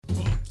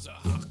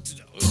Welcome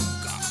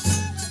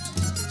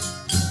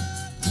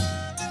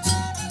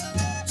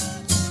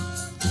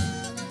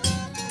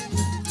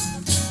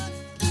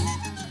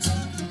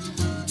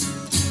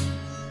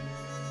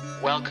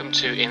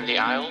to In the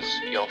Aisles,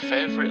 your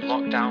favourite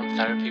lockdown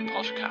therapy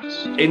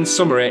podcast. In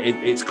summary,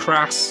 it's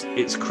crass,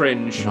 it's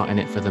cringe. We're not in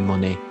it for the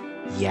money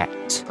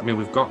yet. I mean,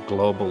 we've got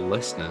global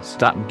listeners.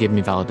 That give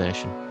me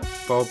validation.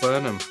 Bo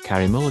Burnham,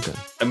 Carey Mulligan,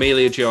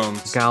 Amelia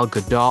Jones, Gal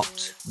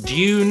Gadot,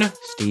 Dune,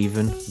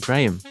 Stephen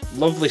Graham.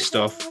 lovely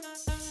stuff.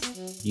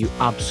 You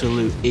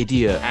absolute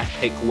idiot.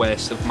 Epic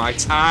waste of my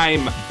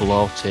time.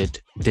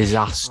 Bloated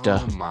disaster.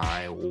 Oh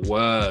my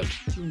word.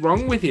 What's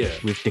wrong with you?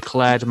 We've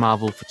declared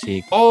Marvel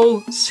fatigue.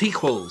 All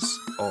sequels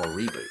or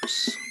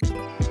reboots.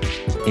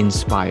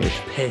 Inspired.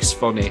 Piss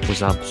funny.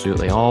 Was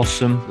absolutely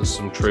awesome. There's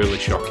some truly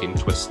shocking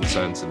twists and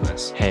turns in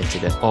this.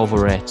 Hated it.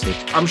 Overrated.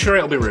 I'm sure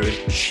it'll be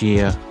ruined.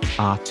 Sheer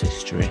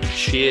artistry.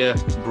 Sheer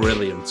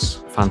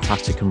brilliance.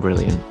 Fantastic and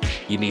brilliant.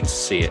 You need to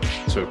see it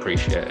to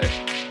appreciate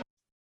it.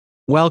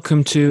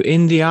 Welcome to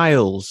In the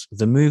Aisles,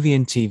 the movie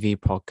and TV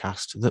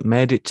podcast that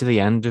made it to the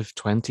end of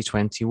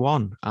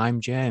 2021.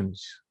 I'm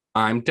James.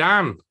 I'm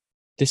Dan.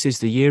 This is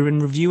the year in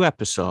review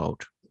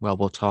episode where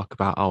we'll talk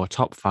about our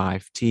top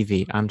 5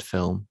 TV and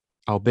film,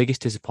 our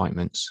biggest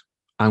disappointments,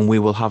 and we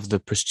will have the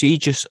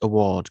prestigious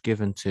award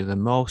given to the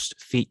most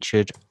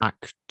featured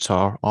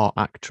actor or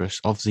actress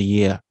of the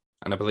year.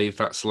 And I believe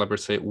that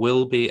celebrity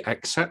will be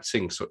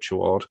accepting such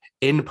award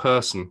in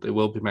person. They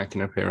will be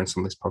making an appearance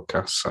on this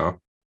podcast, so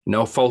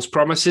no false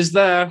promises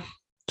there.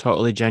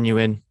 Totally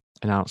genuine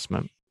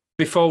announcement.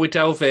 Before we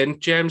delve in,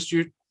 James,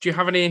 do you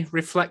have any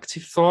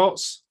reflective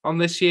thoughts on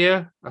this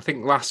year? I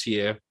think last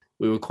year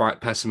we were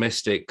quite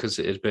pessimistic because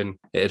it had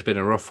been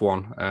a rough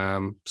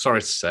one.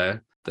 Sorry to say,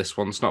 this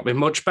one's not been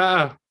much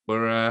better.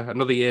 We're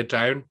another year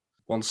down,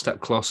 one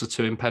step closer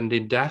to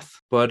impending death.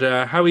 But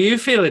how are you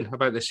feeling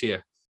about this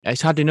year?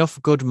 It's had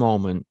enough good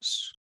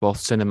moments, both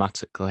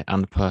cinematically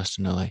and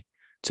personally,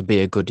 to be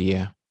a good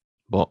year.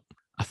 But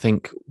I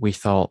think we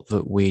thought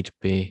that we'd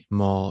be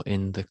more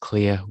in the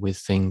clear with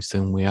things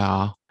than we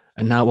are.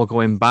 And now we're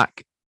going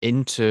back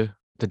into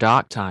the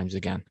dark times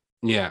again.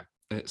 Yeah,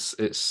 it's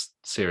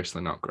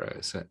seriously not great,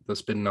 is it?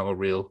 There's been no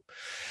real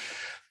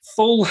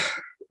full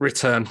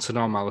return to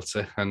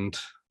normality and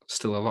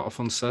still a lot of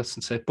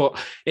uncertainty. But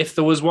if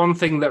there was one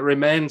thing that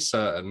remained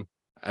certain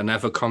and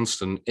ever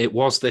constant, it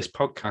was this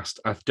podcast.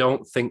 I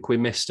don't think we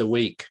missed a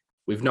week.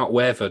 We've not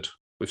wavered.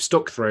 We've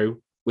stuck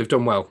through. We've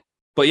done well.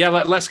 But yeah,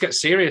 let's get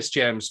serious,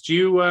 James. Do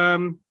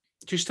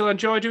you still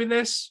enjoy doing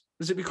this?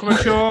 Has it become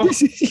a chore?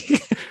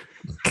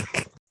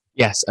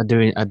 Yes, I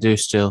do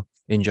still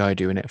enjoy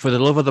doing it. For the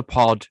love of the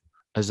pod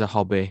as a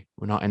hobby.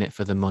 We're not in it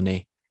for the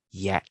money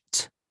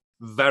yet.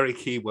 Very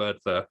key word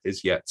there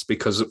is yet,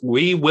 because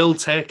we will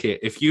take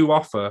it. If you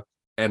offer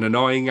an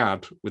annoying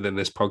ad within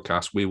this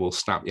podcast, we will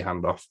snap your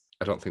hand off.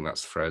 I don't think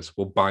that's the phrase.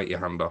 We'll bite your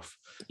hand off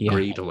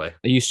greedily.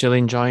 Are you still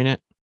enjoying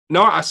it?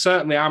 No, I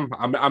certainly am.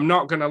 I'm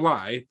not going to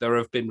lie. There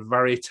have been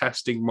very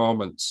testing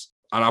moments,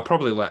 and I'll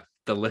probably let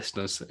the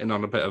listeners in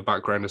on a bit of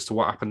background as to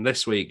what happened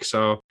this week.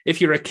 So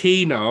if you're a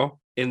Kino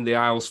In the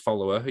Aisles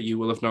follower, you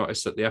will have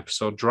noticed that the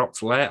episode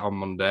dropped late on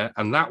Monday,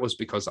 and that was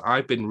because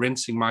I've been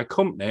rinsing my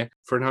company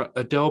for an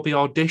Adobe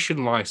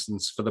Audition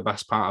license for the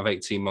best part of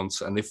 18 months,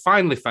 and they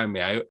finally found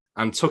me out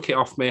and took it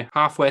off me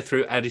halfway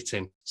through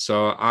editing.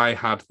 So I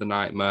had the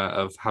nightmare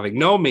of having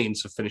no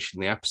means of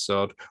finishing the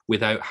episode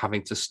without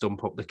having to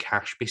stump up the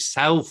cash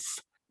myself,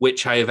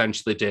 which I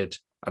eventually did,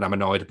 and I'm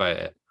annoyed about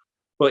it.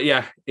 But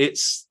yeah,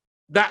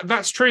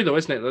 that's true though,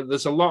 isn't it?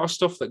 There's a lot of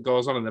stuff that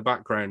goes on in the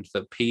background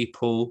that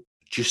people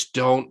just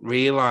don't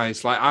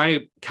realize. Like,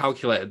 I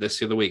calculated this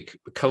the other week.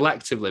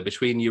 Collectively,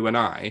 between you and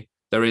I,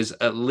 there is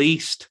at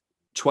least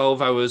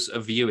 12 hours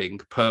of viewing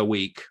per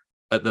week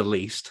at the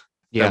least.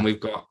 Yeah. Then we've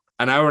got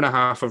an hour and a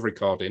half of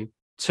recording,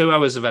 2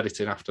 hours of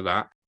editing after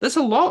that. There's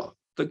a lot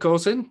that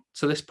goes into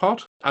this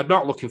pod. I'm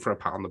not looking for a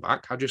pat on the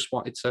back. I just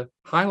wanted to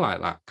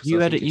highlight that.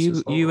 You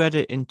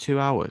edit in 2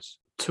 hours?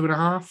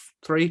 2.5,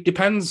 3.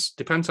 Depends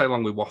how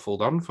long we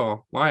waffled on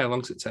for. Why? How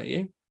long does it take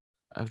you?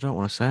 I don't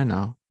want to say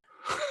now.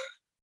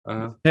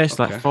 okay. It's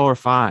like 4 or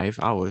 5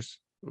 hours.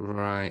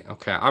 Right.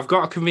 Okay. I've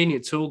got a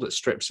convenient tool that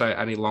strips out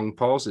any long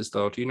pauses,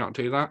 though. Do you not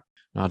do that?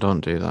 No, I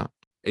don't do that.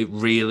 It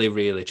really,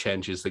 really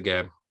changes the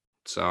game.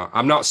 So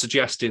I'm not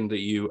suggesting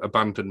that you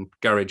abandon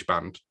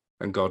GarageBand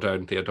and go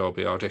down the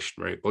Adobe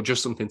Audition route, but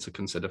just something to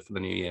consider for the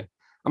new year.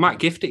 I might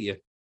gift it you.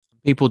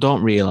 People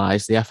don't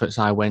realise the efforts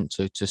I went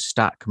to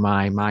stack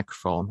my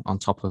microphone on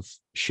top of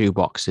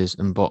shoeboxes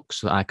and books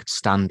so that I could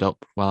stand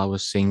up while I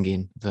was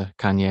singing the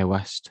Kanye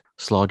West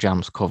Slow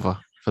Jams cover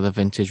for the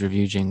Vintage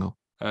Review jingle.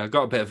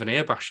 Got a bit of an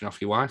ear bashing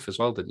off your wife as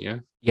well, didn't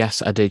you?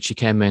 Yes, I did. She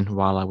came in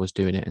while I was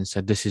doing it and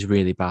said, "This is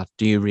really bad.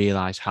 Do you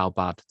realise how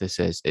bad this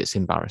is? It's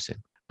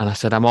embarrassing." And I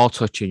said, "I'm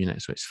auto-tuning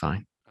it, so it's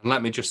fine." And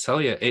let me just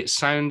tell you, it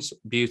sounds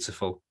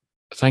beautiful.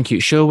 Thank you.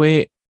 Shall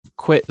we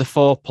quit the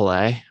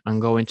foreplay and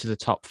go into the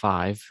top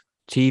 5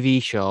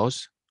 TV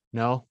shows?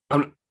 No?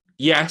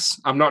 Yes,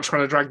 I'm not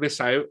trying to drag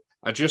this out.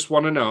 I just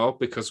want to know,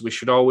 because we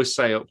should always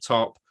say up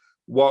top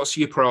What's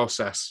your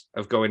process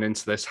of going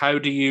into this? How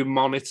do you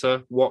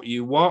monitor what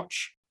you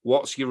watch?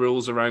 What's your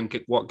rules around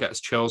what gets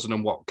chosen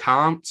and what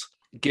can't?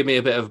 Give me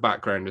a bit of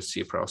background as to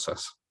your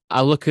process.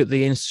 I look at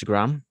the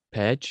Instagram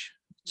page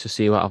to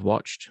see what I've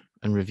watched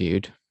and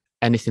reviewed.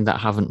 Anything that I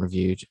haven't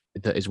reviewed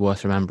that is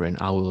worth remembering,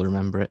 I will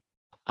remember it.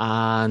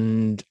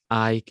 And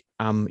I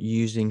am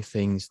using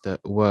things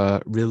that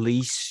were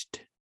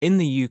released in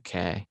the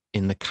UK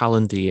in the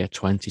calendar year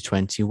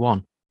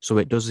 2021. So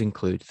it does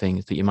include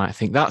things that you might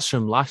think, that's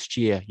from last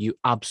year, you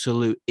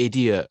absolute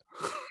idiot.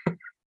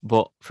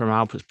 But from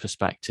our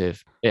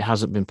perspective, it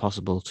hasn't been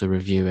possible to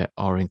review it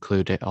or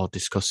include it or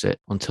discuss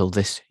it until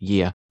this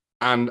year.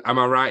 And am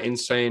I right in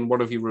saying one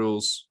of your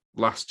rules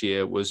last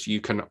year was you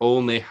can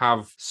only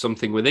have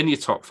something within your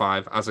top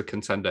 5 as a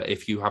contender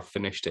if you have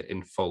finished it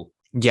in full?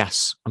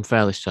 Yes, I'm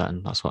fairly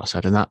certain that's what I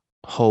said. And that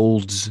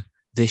holds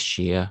this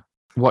year.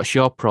 What's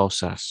your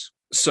process?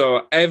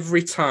 So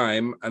every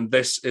time, and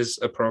this is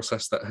a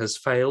process that has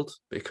failed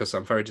because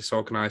I'm very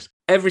disorganized,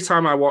 every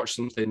time I watch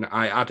something,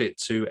 I add it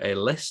to a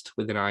list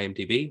within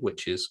IMDb,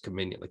 which is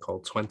conveniently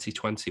called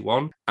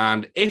 2021.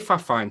 And if I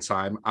find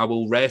time, I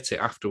will rate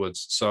it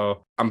afterwards.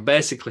 So I'm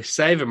basically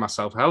saving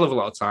myself a hell of a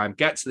lot of time,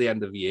 get to the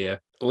end of the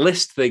year,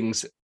 list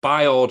things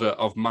by order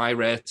of my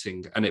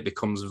rating, and it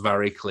becomes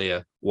very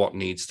clear what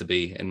needs to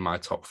be in my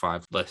top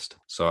 5 list.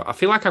 So I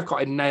feel like I've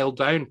got it nailed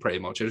down pretty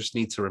much. I just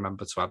need to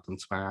remember to add them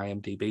to my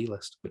IMDb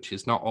list, which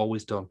is not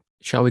always done.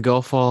 Shall we go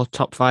for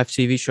top 5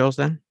 TV shows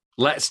then?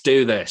 Let's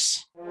do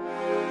this.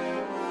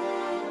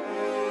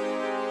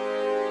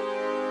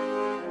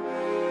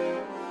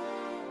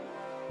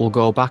 We'll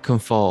go back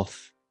and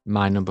forth.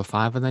 My number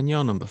 5 and then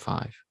your number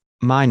 5.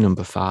 My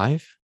number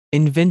 5,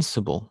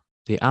 Invincible,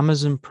 the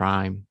Amazon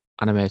Prime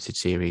animated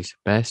series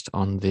based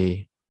on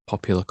the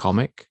popular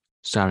comic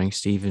starring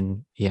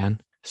Stephen Yen,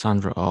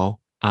 Sandra Oh,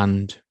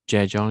 and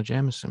J. Jonah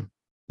Jameson.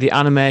 The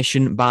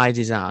animation by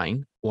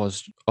design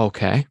was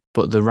okay,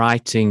 but the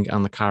writing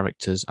and the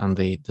characters and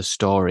the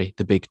story,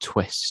 the big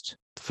twist,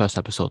 the first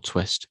episode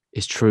twist,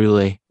 is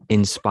truly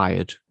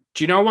inspired.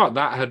 Do you know what?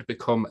 That had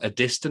become a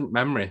distant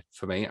memory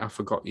for me. I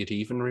forgot you'd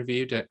even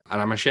reviewed it. And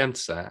I'm ashamed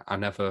to say I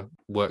never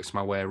worked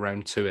my way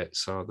around to it.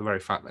 So the very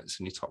fact that it's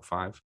in your top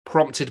 5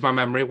 prompted my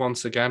memory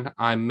once again.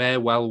 I may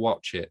well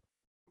watch it.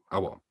 I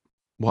won't.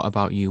 What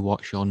about you?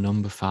 What's your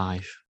number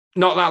 5?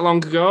 Not that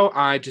long ago,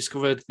 I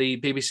discovered the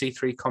BBC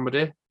Three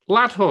comedy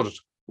Ladhood,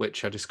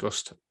 which I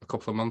discussed a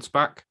couple of months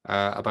back,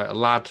 about a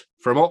lad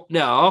from up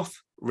north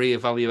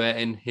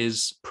reevaluating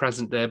his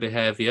present-day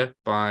behaviour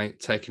by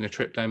taking a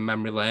trip down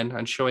memory lane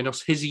and showing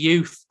us his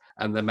youth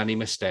and the many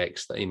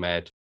mistakes that he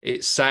made.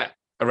 It's set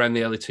around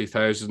the early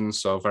 2000s,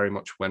 so very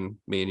much when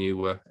me and you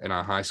were in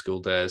our high school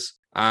days.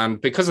 And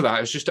because of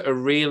that, it's just a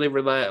really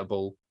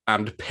relatable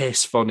and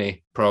piss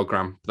funny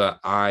program that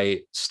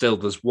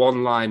there's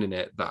one line in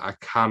it that I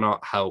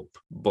cannot help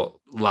but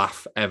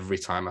laugh every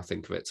time I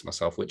think of it to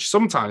myself, which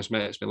sometimes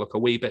makes me look a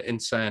wee bit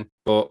insane.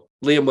 But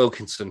Liam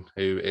Wilkinson,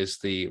 who is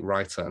the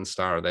writer and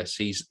star of this,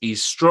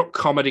 he's struck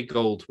comedy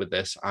gold with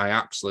this. I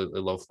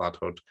absolutely love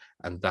Ladhood,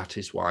 and that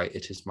is why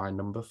it is my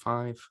number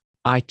 5.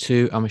 I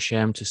too am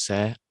ashamed to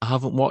say I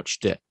haven't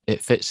watched it.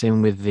 It fits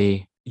in with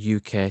the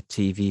UK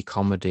TV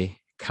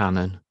comedy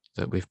canon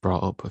that we've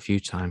brought up a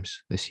few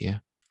times this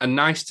year. And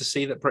nice to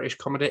see that British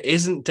comedy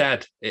isn't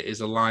dead. It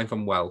is alive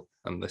and well,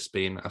 and this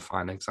being a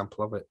fine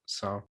example of it.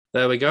 So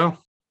there we go.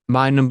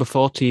 My number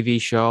 4 TV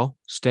show,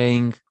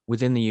 staying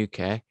within the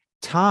UK,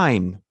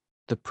 Time,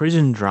 the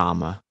prison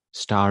drama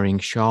starring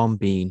Sean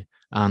Bean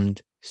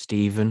and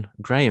Stephen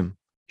Graham.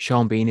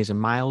 Sean Bean is a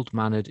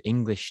mild-mannered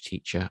English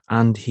teacher,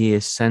 and he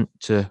is sent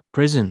to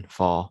prison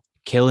for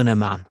killing a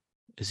man,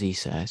 as he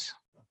says.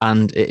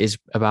 And it is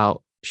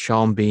about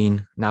Sean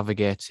Bean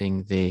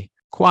navigating the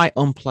quite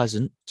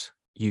unpleasant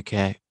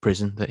UK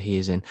prison that he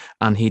is in,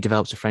 and he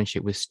develops a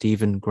friendship with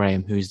Stephen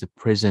Graham, who is the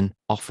prison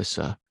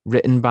officer.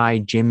 Written by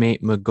Jimmy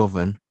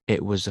McGovern,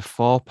 it was a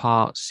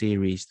 4-part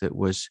series that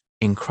was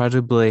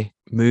incredibly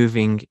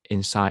moving,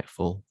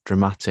 insightful,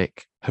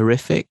 dramatic,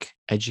 horrific,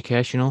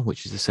 educational,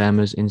 which is the same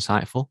as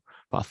insightful,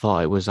 but I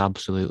thought it was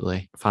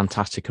absolutely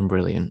fantastic and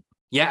brilliant.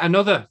 Yeah,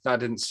 another that I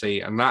didn't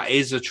see, and that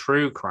is a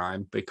true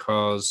crime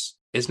because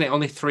isn't it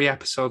only 3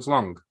 episodes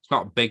long? It's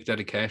not a big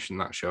dedication,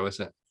 that show,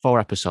 is it? 4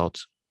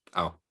 episodes.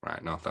 Oh,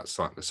 right. No, that's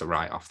a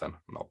write-off then.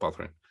 I'm not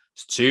bothering.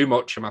 It's too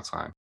much of my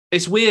time.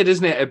 It's weird,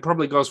 isn't it? It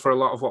probably goes for a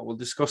lot of what we'll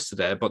discuss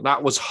today, but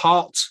that was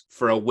hot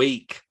for a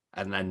week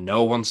and then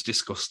no one's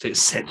discussed it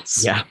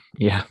since.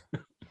 Yeah.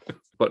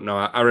 But no,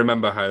 I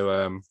remember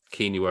how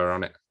keen you were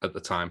on it at the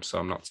time, so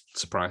I'm not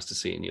surprised to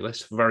see it in your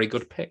list. Very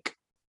good pick.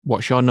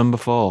 What's your number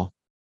 4?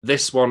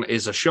 This one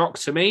is a shock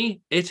to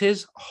me. It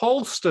is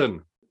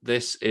Halston.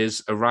 This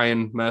is a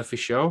Ryan Murphy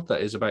show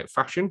that is about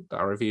fashion that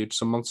I reviewed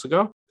some months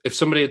ago. If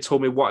somebody had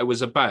told me what it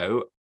was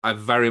about, I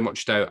very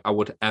much doubt I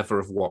would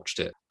ever have watched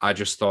it. I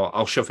just thought,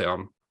 I'll shove it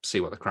on, see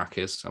what the crack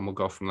is, and we'll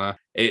go from there.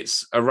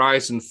 It's a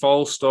rise and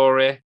fall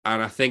story,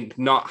 and I think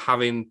not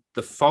having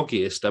the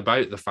foggiest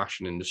about the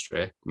fashion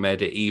industry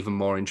made it even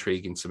more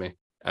intriguing to me.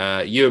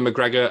 Ewan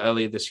McGregor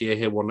earlier this year,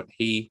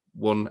 he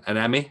won an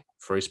Emmy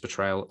for his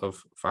portrayal of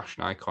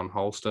fashion icon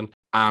Halston,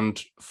 and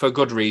for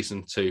good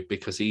reason too,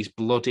 because he's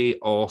bloody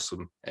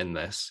awesome in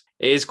this.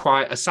 It is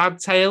quite a sad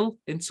tale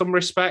in some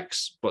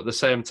respects, but at the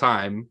same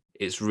time,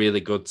 it's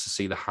really good to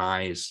see the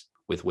highs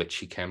with which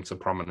he came to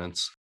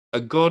prominence. A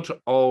good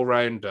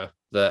all-rounder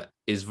that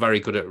is very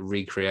good at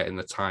recreating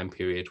the time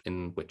period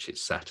in which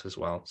it's set as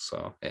well.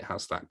 So it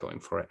has that going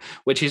for it,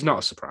 which is not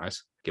a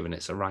surprise, given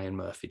it's a Ryan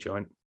Murphy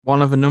joint.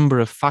 One of a number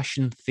of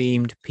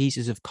fashion-themed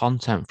pieces of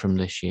content from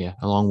this year,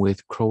 along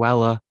with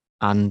Cruella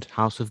and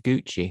House of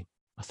Gucci.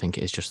 I think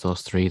it is just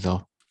those three,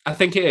 though. I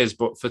think it is,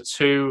 but for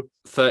two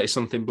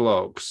 30-something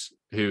blokes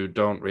who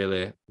don't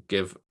really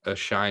give a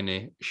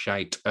shiny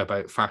shite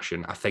about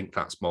fashion, I think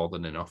that's more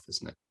than enough,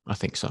 isn't it? I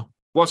think so.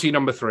 What's your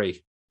number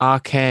 3?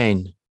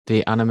 Arcane,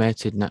 the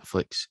animated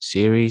Netflix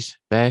series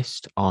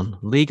based on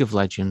League of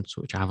Legends,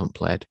 which I haven't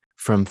played,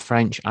 from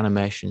French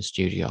animation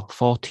studio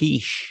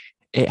Fortiche.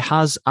 It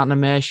has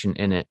animation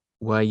in it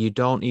where you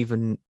don't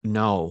even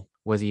know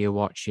whether you're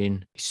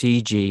watching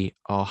CG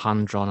or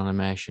hand-drawn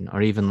animation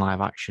or even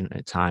live action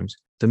at times.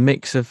 The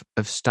mix of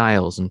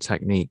styles and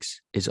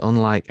techniques is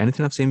unlike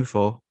anything I've seen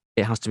before.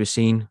 It has to be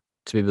seen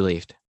to be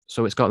believed.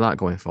 So it's got that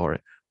going for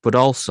it. But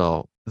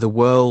also, the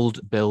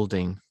world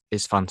building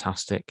is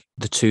fantastic.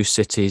 The two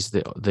cities,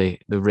 the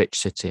rich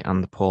city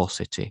and the poor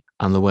city,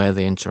 and the way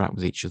they interact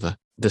with each other.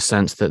 The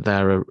sense that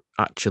there are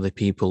actually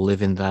people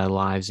living their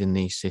lives in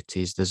these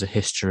cities. There's a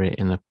history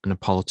and a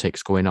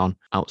politics going on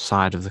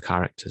outside of the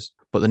characters.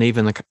 But then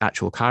even the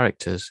actual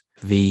characters,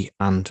 V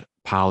and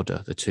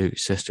Powder, the two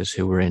sisters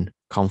who were in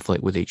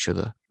conflict with each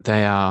other,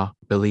 they are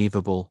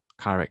believable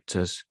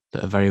characters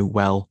that are very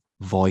well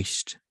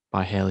voiced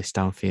by Hayley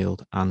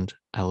Stanfield and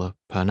Ella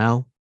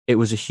Purnell. It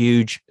was a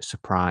huge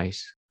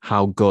surprise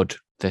how good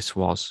this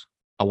was.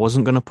 I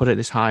wasn't going to put it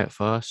this high at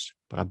first,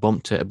 but I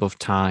bumped it above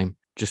Time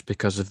just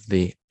because of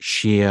the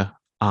sheer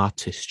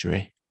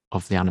artistry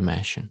of the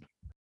animation.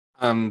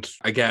 And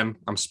again,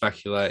 I'm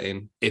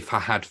speculating. If I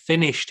had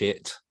finished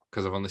it,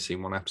 because I've only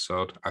seen one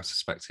episode, I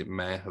suspect it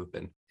may have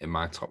been in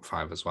my top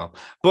 5 as well.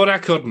 But I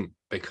couldn't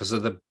because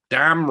of the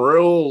damn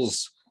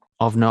rules.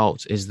 Of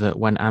note is that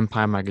when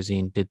Empire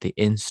Magazine did the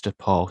Insta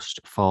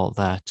post for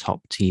their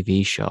top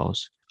TV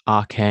shows,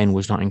 Arcane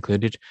was not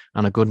included,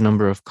 and a good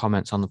number of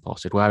comments on the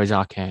post said, "Where is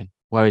Arcane?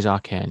 Where is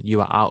Arcane?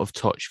 You are out of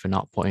touch for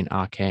not putting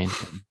Arcane,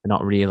 for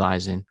not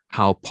realizing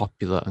how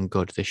popular and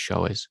good this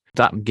show is."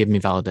 That gave me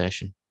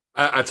validation.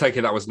 I take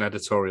it that was an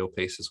editorial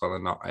piece as well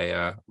and not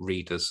a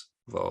reader's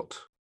vote.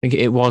 I think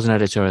it was an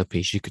editorial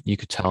piece. You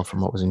could tell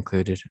from what was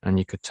included, and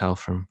you could tell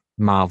from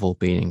Marvel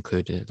being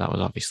included. That was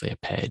obviously a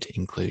paid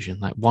inclusion.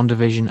 Like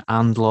WandaVision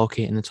and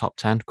Loki in the top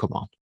 10. Come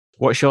on.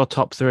 What's your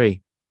top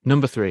 3?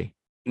 Number 3.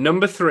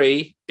 Number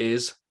 3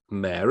 is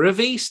Mayor of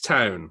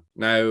Easttown.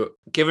 Now,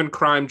 given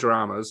crime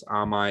dramas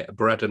are my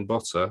bread and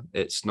butter,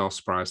 it's no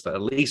surprise that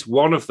at least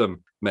one of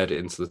them made it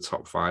into the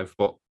top 5.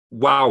 But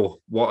wow,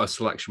 what a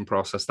selection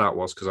process that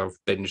was, because I've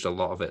binged a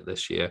lot of it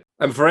this year.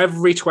 And for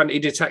every 20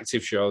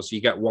 detective shows, you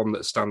get one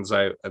that stands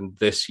out. And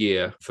this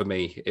year, for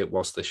me, it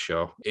was this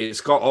show. It's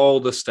got all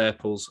the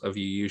staples of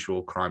your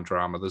usual crime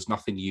drama. There's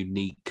nothing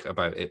unique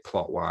about it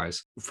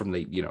plot-wise from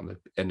the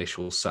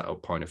initial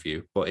setup point of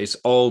view. But it's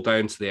all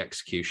down to the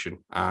execution.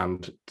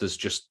 And there's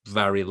just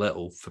very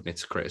little for me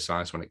to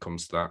criticize when it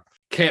comes to that.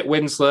 Kate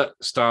Winslet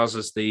stars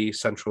as the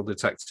central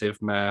detective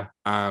mayor,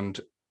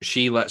 and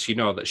she lets you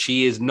know that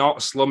she is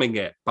not slumming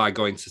it by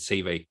going to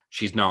TV.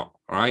 She's not,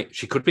 all right?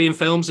 She could be in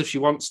films if she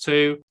wants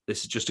to.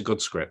 This is just a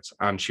good script,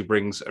 and she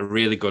brings a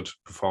really good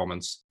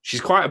performance. She's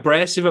quite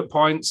abrasive at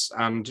points,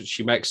 and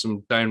she makes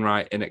some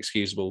downright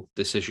inexcusable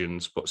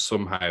decisions, but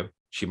somehow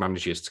she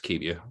manages to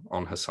keep you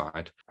on her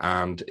side.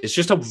 And it's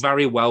just a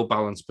very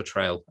well-balanced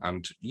portrayal,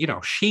 and,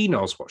 she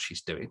knows what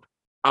she's doing.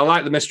 I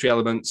like the mystery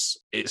elements.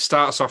 It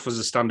starts off as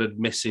a standard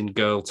missing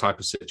girl type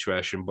of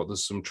situation, but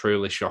there's some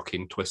truly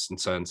shocking twists and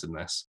turns in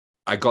this.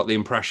 I got the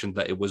impression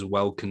that it was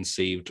well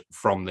conceived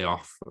from the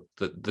off.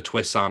 The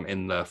twists aren't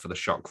in there for the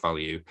shock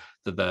value.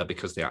 They're there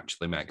because they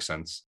actually make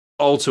sense.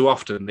 All too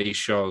often, these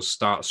shows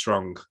start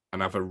strong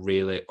and have a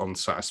really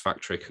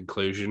unsatisfactory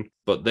conclusion,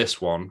 but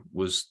this one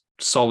was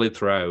solid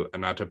throughout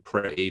and had a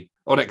pretty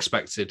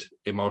unexpected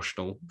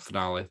emotional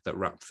finale that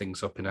wrapped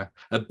things up in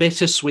a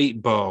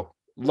bittersweet bow.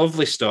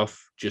 Lovely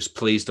stuff. Just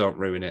please don't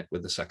ruin it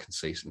with the second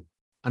season.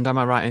 And am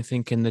I right in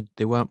thinking that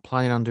they weren't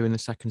planning on doing the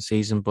second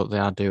season, but they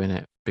are doing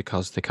it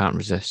because they can't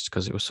resist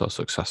because it was so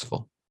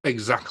successful?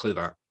 Exactly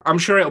that. I'm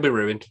sure it'll be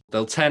ruined.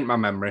 They'll taint my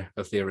memory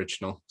of the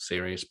original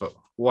series, but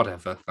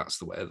whatever. That's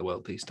the way of the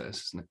world these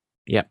days, isn't it?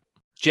 Yep.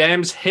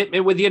 James, hit me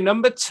with your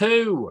number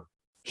 2.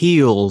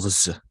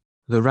 Heels,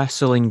 the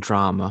wrestling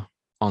drama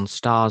on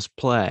Stars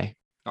Play.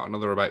 Not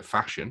another about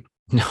fashion.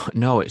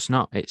 No, it's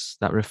not.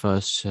 That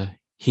refers to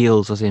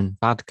heels as in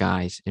bad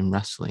guys in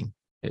wrestling.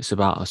 It's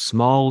about a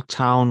small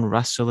town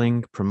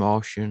wrestling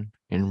promotion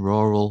in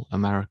rural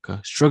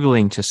America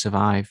struggling to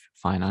survive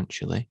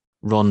financially,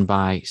 run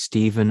by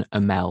Stephen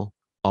Amell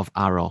of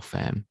Arrow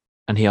fame.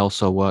 And he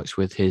also works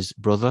with his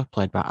brother,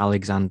 played by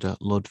Alexander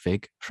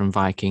Ludwig from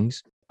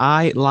Vikings.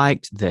 I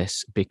liked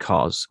this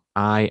because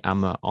I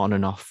am an on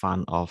and off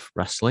fan of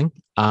wrestling,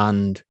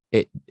 and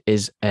it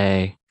is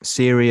a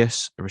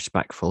serious,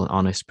 respectful, and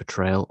honest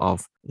portrayal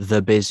of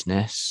the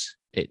business.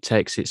 It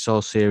takes it so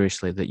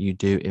seriously that you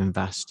do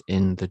invest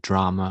in the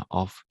drama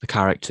of the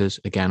characters,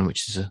 again,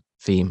 which is a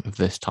theme of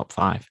this top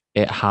 5.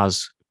 It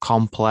has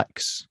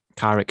complex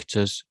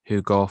characters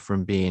who go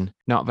from being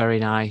not very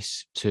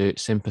nice to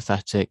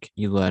sympathetic.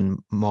 You learn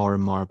more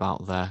and more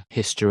about their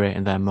history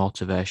and their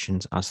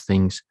motivations as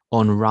things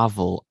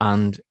unravel.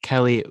 And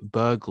Kelly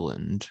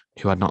Berglund,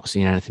 who had not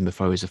seen anything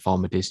before, who's a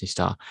former Disney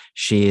star,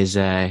 she is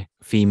a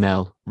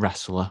female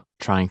wrestler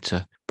trying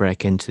to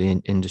break into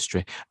the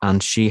industry,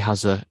 and she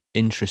has a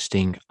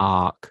interesting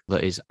arc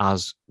that is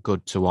as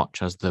good to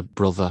watch as the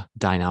brother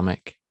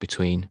dynamic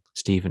between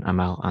Stephen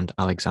Amell and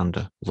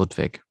Alexander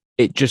Ludwig.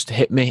 It just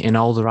hit me in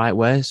all the right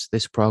ways,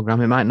 this program.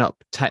 It might not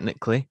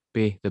technically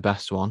be the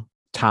best one.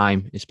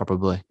 Time is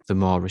probably the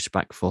more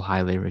respectful,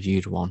 highly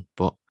reviewed one,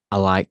 but I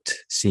liked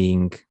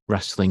seeing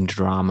wrestling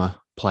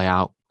drama play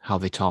out, how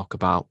they talk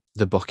about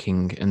the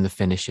booking and the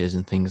finishes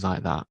and things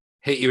like that.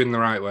 Hit you in the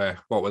right way.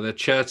 What, with a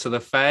chair to the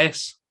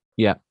face?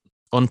 Yeah.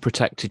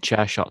 Unprotected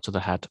chair shot to the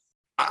head.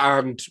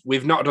 And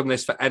we've not done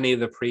this for any of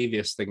the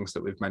previous things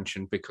that we've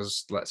mentioned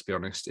because, let's be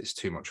honest, it's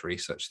too much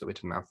research that we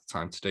didn't have the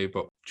time to do.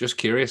 But just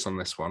curious on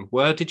this one.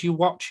 Where did you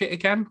watch it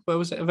again? Where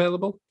was it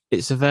available?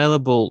 It's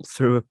available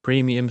through a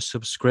premium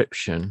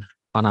subscription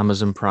on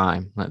Amazon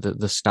Prime, like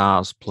the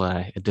Stars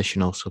Play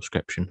additional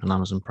subscription on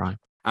Amazon Prime.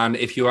 And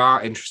if you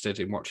are interested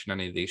in watching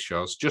any of these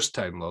shows, just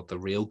download the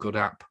Real Good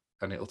app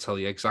and it'll tell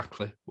you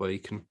exactly where you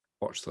can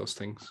watch those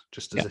things,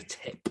 just as a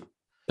tip.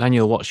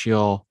 Daniel, what's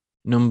your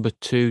number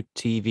 2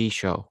 TV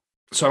show?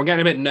 So I'm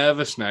getting a bit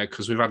nervous now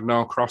because we've had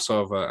no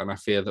crossover and I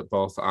fear that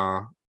both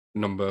are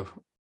number...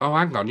 Oh,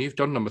 hang on, you've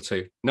done number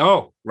 2.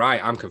 No,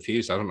 right, I'm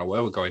confused. I don't know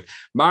where we're going.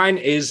 Mine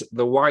is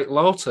The White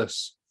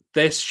Lotus.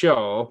 This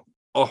show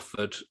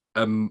offered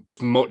a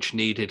much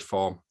needed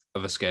form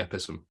of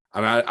escapism.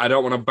 And I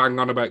don't want to bang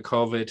on about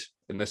COVID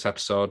in this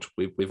episode.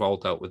 We've all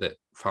dealt with it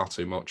far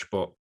too much,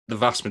 but the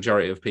vast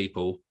majority of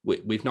people,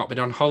 we've not been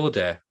on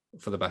holiday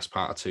for the best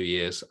part of 2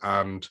 years.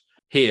 And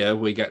here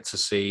we get to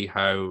see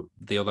how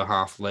the other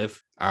half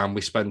live. And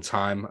we spend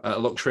time at a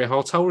luxury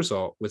hotel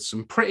resort with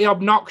some pretty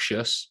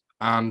obnoxious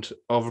and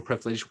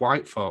overprivileged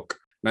white folk.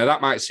 Now,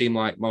 that might seem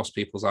like most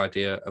people's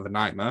idea of a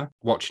nightmare,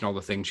 watching all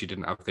the things you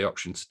didn't have the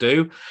option to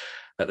do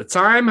at the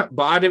time,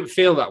 but I didn't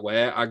feel that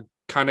way. I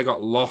kind of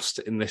got lost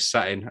in this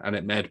setting and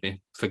it made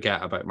me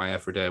forget about my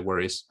everyday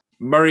worries.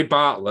 Murray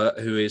Bartlett,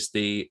 who is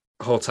the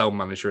hotel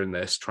manager in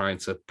this, trying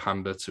to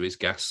pander to his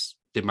guests'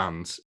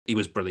 demands, he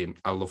was brilliant.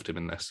 I loved him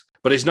in this.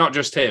 But it's not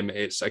just him,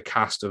 it's a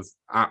cast of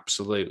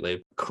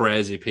absolutely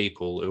crazy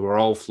people who are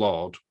all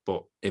flawed,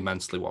 but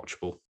immensely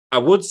watchable. I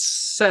would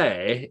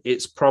say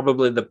it's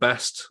probably the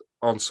best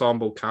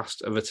ensemble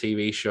cast of a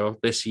TV show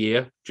this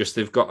year. Just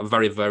they've got a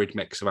very varied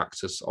mix of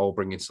actors all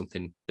bringing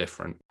something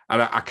different.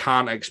 And I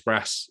can't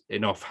express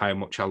enough how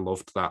much I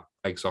loved that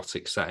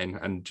exotic setting.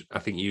 And I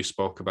think you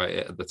spoke about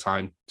it at the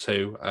time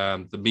too.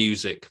 The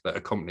music that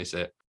accompanies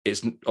it,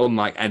 it's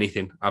unlike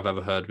anything I've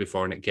ever heard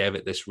before, and it gave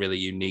it this really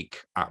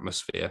unique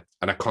atmosphere.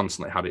 And I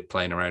constantly had it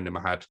playing around in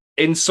my head.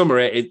 In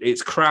summary,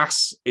 it's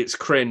crass, it's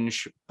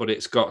cringe, but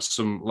it's got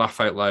some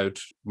laugh out loud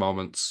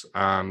moments,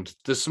 and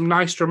there's some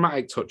nice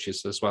dramatic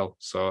touches as well.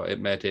 So it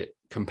made it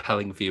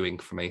compelling viewing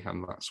for me,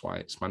 and that's why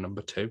it's my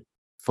number 2.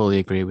 Fully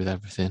agree with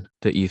everything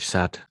that you've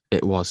said.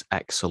 It was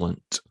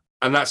excellent.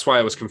 And that's why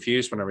I was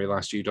confused when I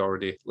realised you'd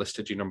already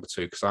listed your number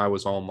 2, because I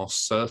was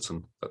almost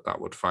certain that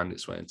would find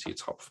its way into your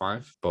top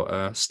 5.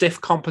 But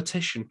stiff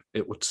competition,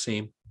 it would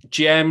seem.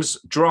 James,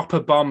 drop a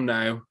bomb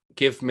now.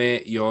 Give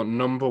me your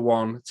number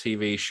 1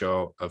 TV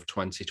show of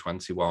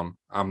 2021.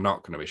 I'm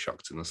not going to be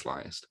shocked in the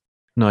slightest.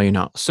 No, you're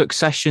not.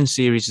 Succession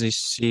series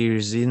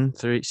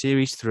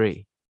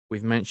 3.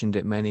 We've mentioned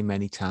it many,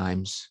 many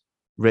times.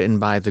 Written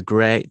by the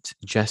great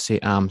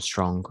Jesse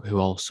Armstrong, who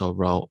also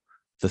wrote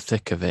The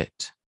Thick of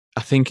It.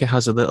 I think it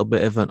has a little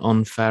bit of an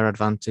unfair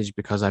advantage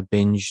because I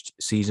binged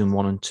season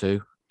 1 and 2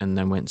 and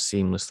then went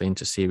seamlessly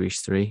into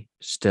series 3,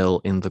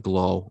 still in the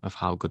glow of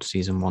how good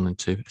season 1 and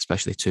 2,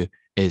 especially 2,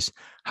 is.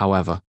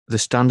 However, the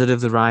standard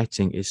of the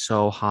writing is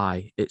so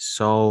high. It's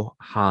so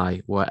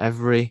high where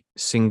every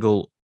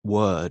single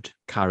word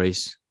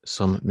carries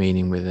some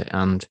meaning with it.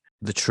 And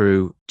the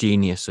true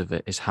genius of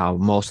it is how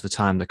most of the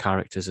time the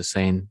characters are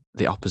saying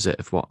the opposite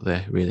of what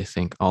they really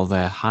think, or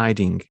they're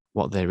hiding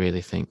what they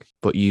really think.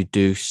 But you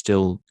do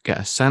still get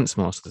a sense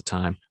most of the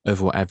time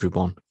of what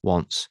everyone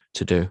wants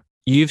to do.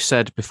 You've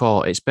said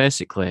before, it's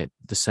basically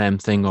the same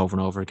thing over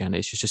and over again.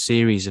 It's just a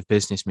series of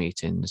business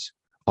meetings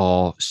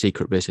or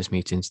secret business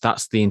meetings.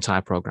 That's the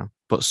entire program.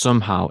 But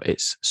somehow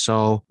it's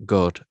so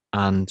good.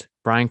 And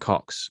Brian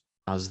Cox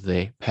as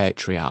the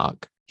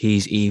patriarch,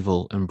 he's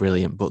evil and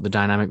brilliant, but the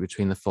dynamic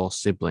between the 4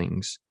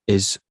 siblings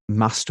is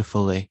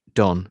masterfully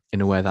done in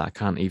a way that I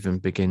can't even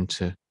begin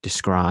to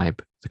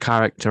describe. the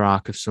character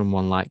arc of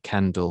someone like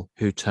Kendall,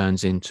 who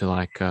turns into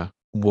like a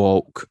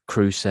woke,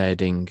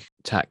 crusading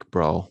tech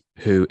bro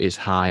who is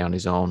high on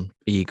his own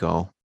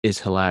ego, is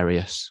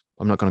hilarious.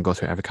 I'm not going to go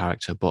through every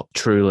character, but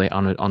truly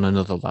on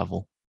another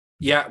level.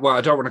 Yeah, well,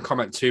 I don't want to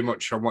comment too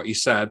much on what you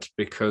said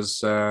because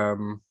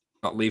that'll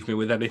leave me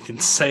with anything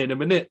to say in a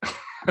minute.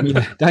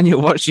 Yeah.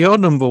 Daniel, what's your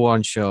number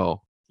one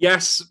show?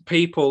 Yes,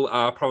 people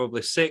are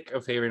probably sick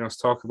of hearing us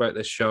talk about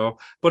this show,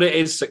 but it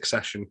is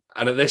Succession.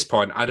 And at this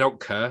point, I don't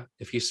care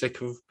if you're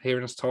sick of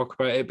hearing us talk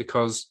about it,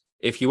 because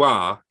if you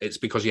are, it's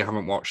because you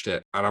haven't watched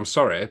it. And I'm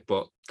sorry,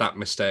 but that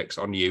mistake's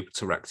on you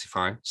to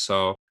rectify.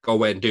 So go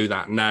away and do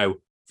that now.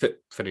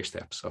 Finish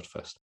the episode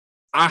first.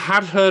 I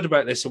had heard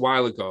about this a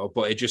while ago,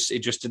 but it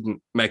just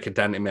didn't make a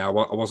dent in me. I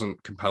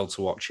wasn't compelled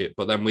to watch it.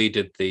 But then we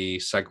did the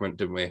segment,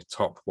 didn't we?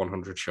 Top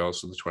 100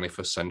 shows of the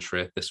 21st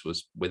century. This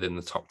was within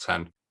the top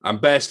 10. And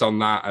based on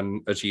that,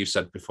 and as you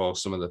said before,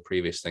 some of the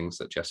previous things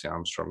that Jesse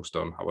Armstrong's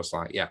done, I was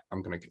like, yeah,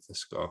 I'm going to give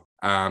this a go.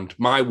 And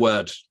my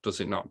word, does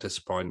it not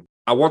disappoint.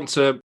 I want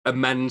to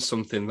amend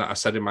something that I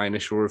said in my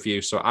initial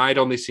review. So I'd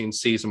only seen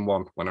season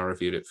 1 when I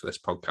reviewed it for this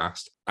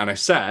podcast. And I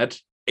said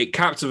it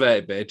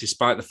captivated me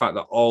despite the fact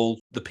that all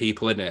the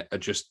people in it are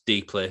just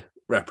deeply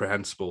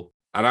reprehensible.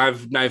 And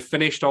I've now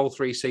finished all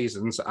 3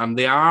 seasons, and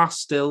they are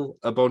still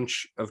a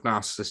bunch of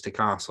narcissistic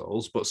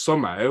arseholes, but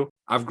somehow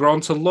I've grown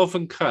to love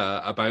and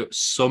care about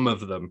some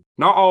of them.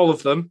 Not all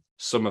of them,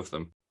 some of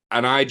them.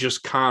 And I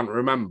just can't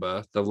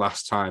remember the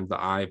last time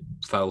that I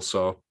fell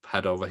so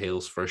head over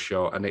heels for a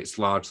show. And it's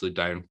largely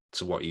down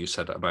to what you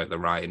said about the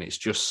writing. It's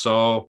just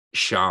so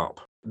sharp.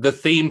 The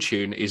theme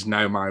tune is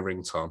now my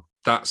ringtone.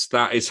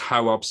 That is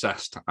how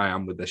obsessed I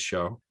am with this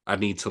show. I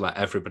need to let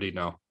everybody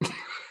know.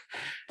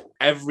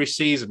 Every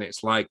season,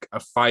 it's like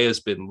a fire's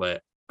been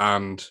lit,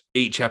 and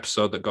each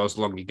episode that goes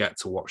along, you get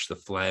to watch the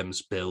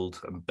flames build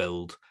and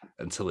build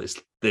until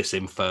it's this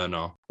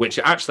inferno, which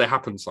actually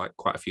happens like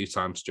quite a few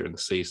times during the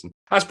season.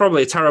 That's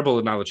probably a terrible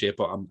analogy,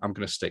 but I'm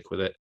going to stick with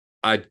it.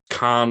 I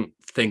can't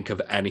think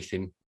of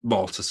anything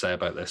more to say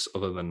about this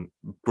other than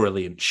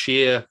brilliant,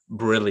 sheer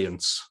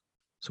brilliance.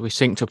 So we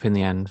synced up in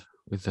the end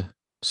with the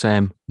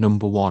same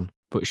number 1.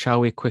 But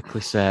shall we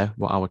quickly say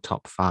what our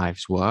top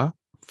 5s were?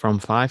 From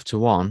 5 to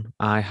 1,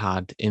 I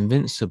had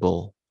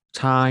Invincible,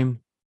 Time,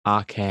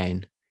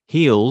 Arcane,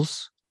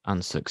 Heels,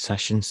 and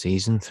Succession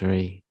Season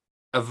 3.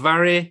 A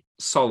very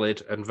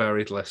solid and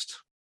varied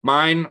list.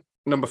 Mine,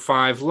 number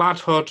 5,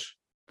 Ladhood,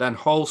 then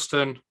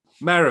Halston,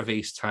 Mayor of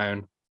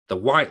Easttown, The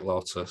White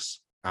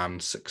Lotus,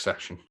 and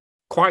Succession.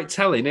 Quite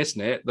telling, isn't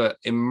it, that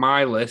in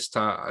my list,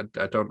 I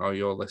don't know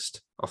your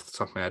list off the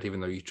top of my head, even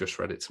though you just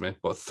read it to me,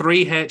 but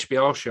 3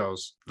 HBO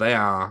shows, they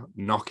are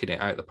knocking it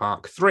out of the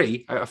park.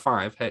 3 out of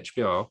 5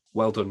 HBO.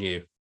 Well done,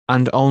 you.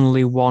 And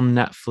only 1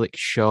 Netflix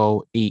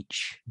show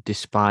each,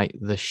 despite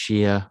the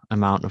sheer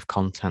amount of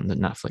content that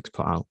Netflix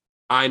put out.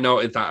 I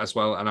noted that as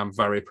well, and I'm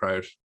very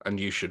proud, and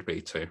you should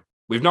be too.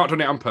 We've not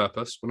done it on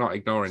purpose. We're not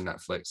ignoring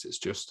Netflix. It's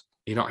just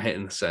you're not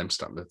hitting the same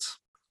standards.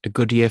 A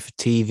good year for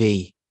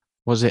TV.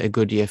 Was it a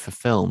good year for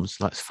films?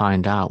 Let's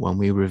find out when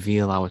we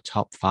reveal our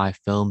top 5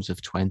 films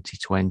of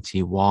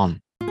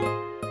 2021.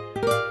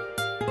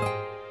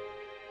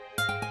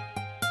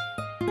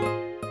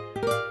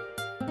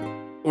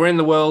 We're in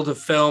the world of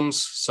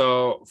films.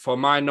 So for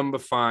my number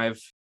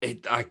 5,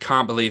 I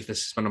can't believe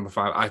this is my number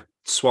 5. I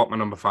swapped my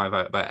number 5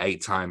 out about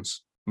 8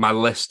 times. My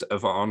list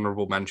of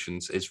honorable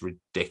mentions is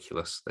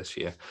ridiculous this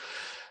year.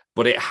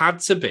 But it had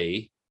to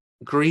be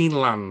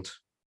Greenland.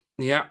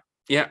 Yeah,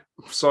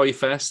 saw your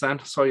face then,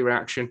 saw your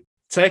reaction.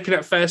 Taken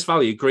at face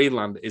value,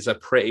 Greenland is a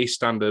pretty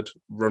standard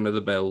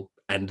run-of-the-mill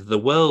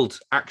end-of-the-world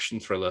action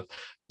thriller.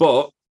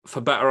 But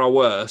for better or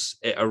worse,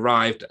 it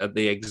arrived at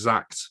the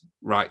exact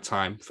right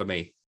time for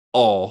me,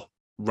 or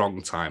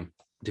wrong time,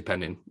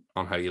 depending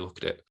on how you look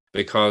at it.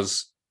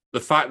 Because the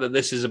fact that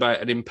this is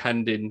about an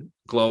impending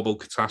global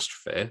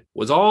catastrophe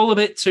was all a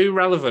bit too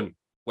relevant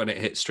when it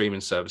hit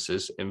streaming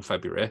services in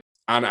February.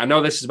 And I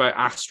know this is about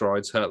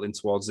asteroids hurtling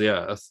towards the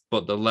Earth,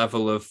 but the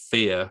level of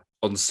fear,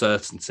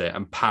 uncertainty,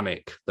 and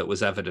panic that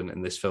was evident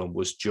in this film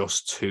was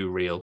just too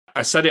real.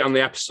 I said it on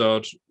the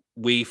episode,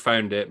 we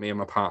found it, me and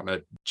my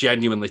partner,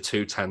 genuinely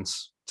too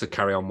tense to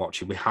carry on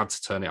watching. We had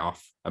to turn it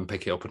off and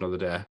pick it up another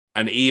day.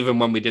 And even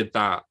when we did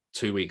that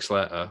 2 weeks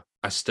later,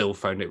 I still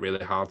found it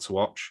really hard to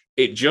watch.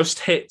 It just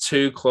hit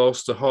too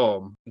close to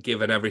home,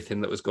 given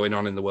everything that was going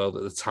on in the world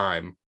at the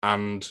time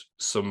and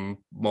some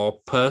more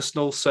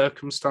personal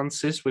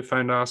circumstances we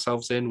found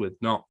ourselves in, with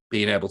not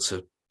being able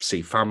to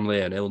see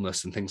family and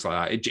illness and things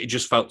like that. It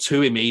just felt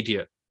too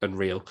immediate and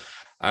real.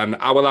 And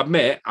I will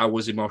admit, I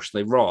was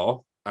emotionally raw,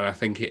 and I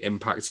think it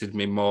impacted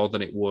me more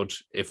than it would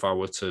if I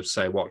were to,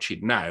 say, watch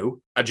it now.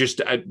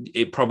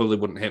 It probably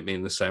wouldn't hit me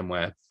in the same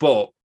way.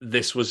 But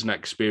this was an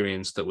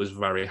experience that was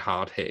very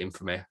hard hitting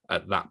for me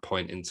at that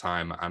point in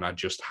time, and I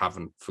just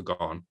haven't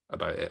forgotten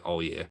about it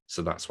all year.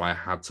 So that's why I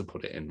had to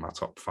put it in my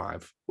top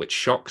 5, which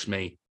shocks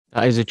me.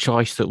 That is a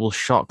choice that will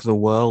shock the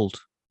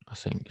world, I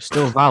think. It's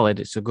still valid.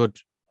 It's a good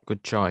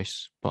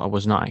choice, but I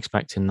was not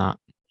expecting that.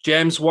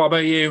 James, what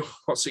about you?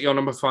 What's at your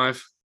number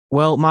 5?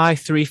 Well, my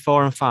 3,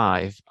 4, and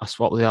 5, I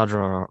swapped the order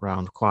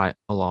around quite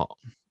a lot.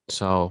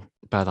 So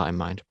bear that in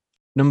mind.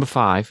 Number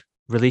 5,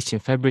 released in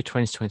February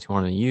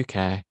 2021 in the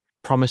UK,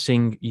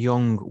 Promising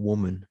Young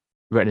Woman,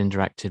 written and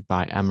directed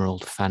by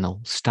Emerald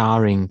Fennell,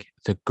 starring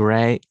the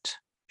great,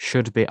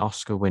 should-be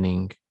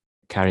Oscar-winning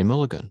Carey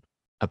Mulligan,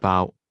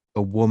 about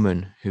a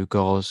woman who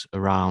goes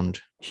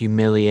around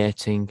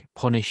humiliating,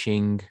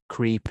 punishing,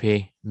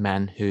 creepy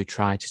men who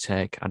try to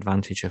take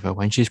advantage of her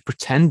when she's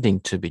pretending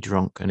to be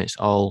drunk, and it's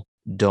all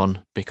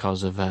done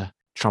because of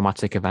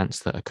traumatic events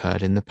that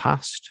occurred in the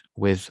past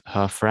with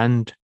her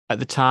friend. At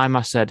the time,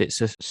 I said it's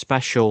a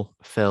special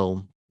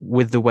film.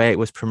 With the way it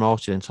was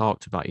promoted and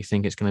talked about, you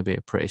think it's going to be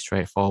a pretty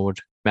straightforward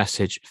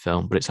message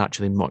film, but it's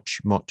actually much,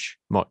 much,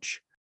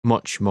 much,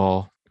 much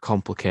more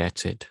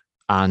complicated.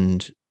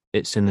 And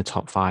it's in the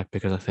top 5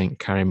 because I think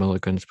Carey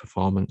Mulligan's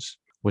performance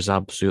was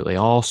absolutely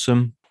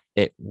awesome.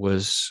 It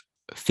was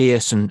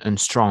fierce and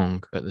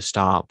strong at the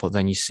start, but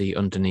then you see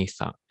underneath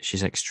that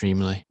she's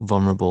extremely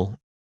vulnerable.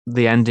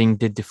 The ending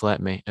did deflate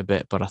me a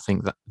bit, but I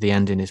think that the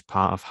ending is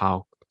part of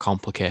how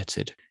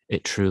complicated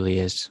it truly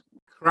is.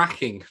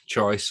 Cracking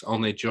choice,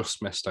 only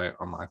just missed out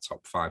on my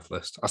top 5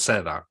 list. I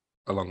say that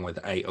along with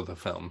 8 other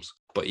films.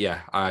 But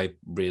yeah, I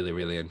really,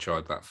 really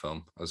enjoyed that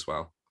film as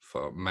well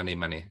for many,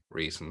 many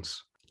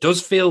reasons. It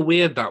does feel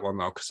weird, that one,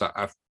 though,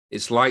 because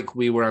it's like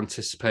we were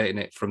anticipating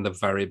it from the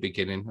very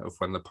beginning of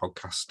when the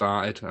podcast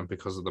started, and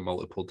because of the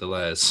multiple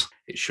delays,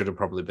 it should have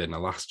probably been a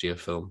last year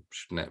film,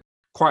 shouldn't it?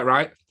 Quite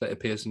right that it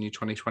appears in your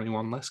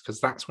 2021 list,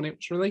 because that's when it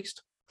was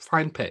released.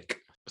 Fine pick.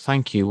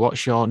 Thank you.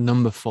 What's your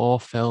number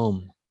 4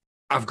 film?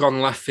 I've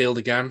gone left field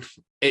again.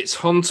 It's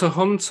Hunter x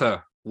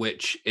Hunter,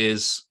 which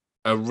is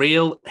a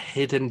real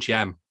hidden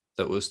gem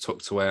that was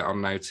tucked away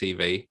on Now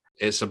TV.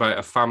 It's about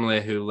a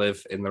family who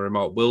live in the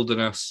remote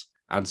wilderness,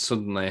 and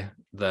suddenly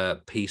their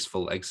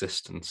peaceful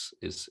existence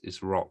is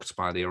rocked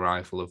by the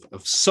arrival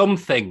of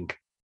something.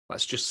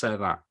 Let's just say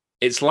that.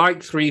 It's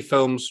like 3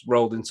 films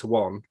rolled into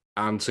one,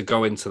 and to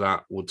go into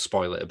that would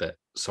spoil it a bit,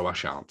 so I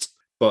shan't.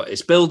 But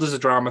it's billed as a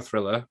drama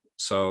thriller,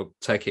 so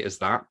take it as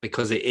that,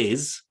 because it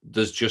is.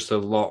 There's just a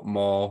lot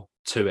more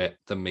to it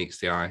than meets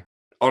the eye.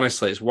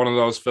 Honestly, it's one of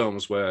those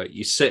films where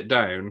you sit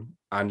down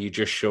and you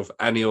just shove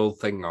any old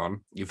thing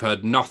on. You've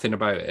heard nothing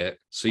about it,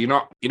 so you're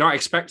not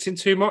expecting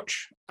too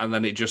much, and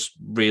then it just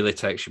really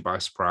takes you by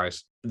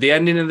surprise. The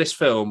ending of this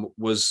film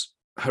was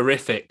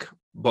horrific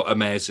but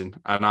amazing,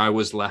 and I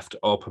was left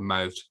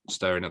open-mouthed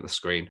staring at the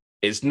screen.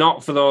 It's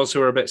not for those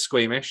who are a bit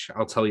squeamish,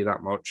 I'll tell you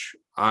that much.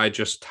 I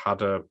just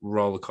had a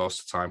roller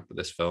coaster time with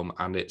this film,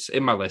 and it's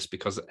in my list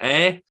because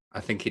A, I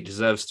think it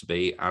deserves to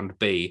be, and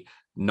B,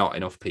 not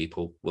enough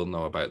people will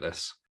know about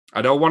this.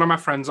 I know one of my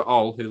friends at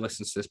all who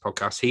listens to this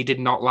podcast, he did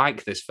not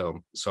like this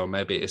film, so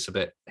maybe it's a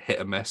bit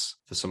hit and miss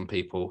for some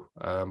people.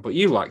 But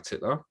you liked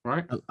it though,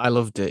 right? I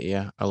loved it,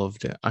 yeah. I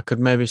loved it. I could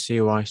maybe see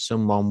why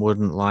someone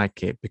wouldn't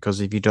like it,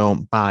 because if you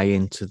don't buy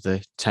into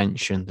the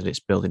tension that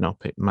it's building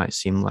up, it might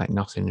seem like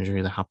nothing is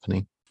really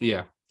happening.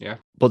 Yeah.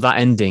 But that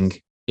ending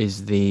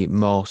is the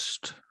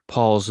most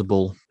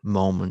pausable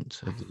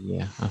moment of the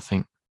year, I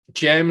think.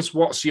 James,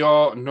 what's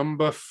your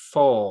number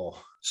 4?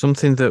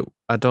 Something that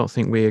I don't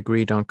think we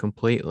agreed on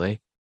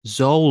completely.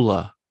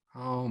 Zola.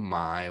 Oh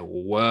my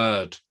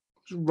word.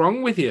 What's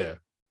wrong with you?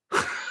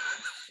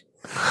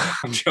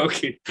 I'm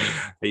joking.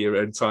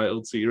 You're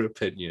entitled to your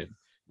opinion.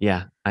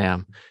 Yeah, I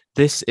am.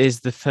 This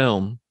is the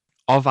film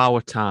of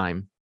our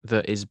time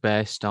that is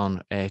based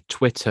on a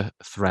Twitter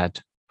thread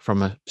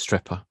from a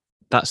stripper.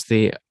 That's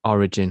the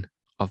origin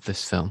of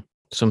this film.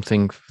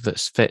 Something that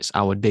fits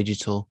our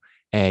digital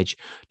age.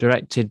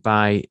 Directed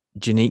by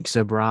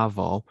Janixa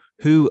Bravo,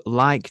 who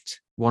liked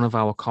one of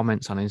our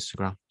comments on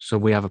Instagram. So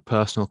we have a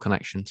personal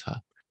connection to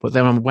her. But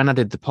then when I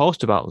did the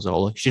post about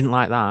Zola, she didn't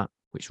like that,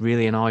 which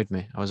really annoyed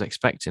me. I was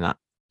expecting that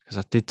because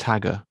I did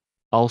tag her.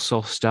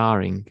 Also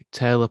starring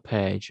Taylor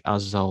Page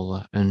as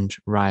Zola and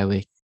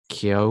Riley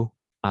Keough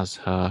as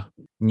her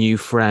new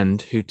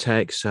friend, who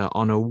takes her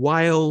on a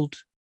wild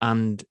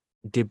and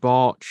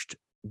debauched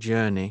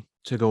journey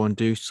to go and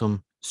do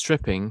some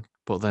stripping,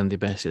 but then they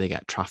basically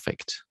get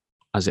trafficked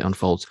as it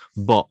unfolds.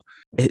 But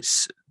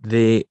it's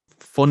the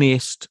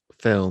funniest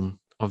film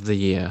of the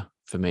year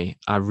for me.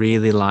 I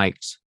really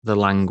liked the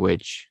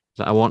language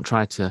that I won't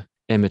try to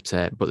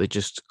imitate, but they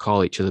just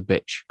call each other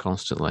bitch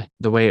constantly.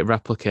 The way it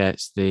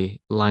replicates the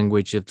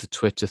language of the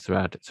Twitter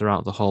thread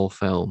throughout the whole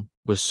film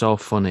was so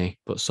funny,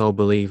 but so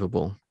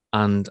believable.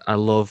 And I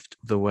loved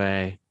the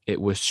way it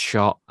was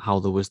shot, how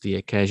there was the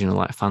occasional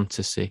like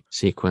fantasy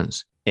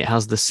sequence. It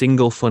has the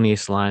single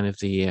funniest line of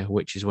the year,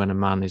 which is when a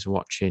man is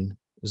watching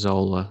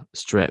Zola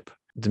strip.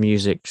 The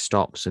music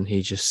stops and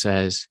he just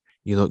says,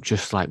 "You look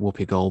just like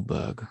Whoopi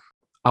Goldberg."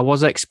 I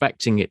was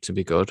expecting it to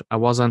be good. I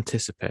was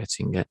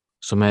anticipating it.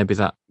 So maybe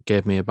that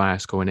gave me a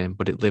bias going in,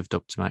 but it lived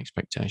up to my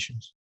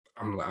expectations.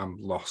 I'm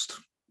lost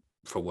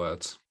for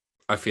words.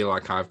 I feel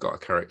like I've got a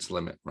character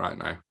limit right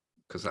now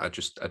because I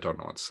don't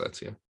know what to say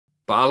to you.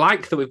 But I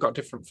like that we've got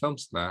different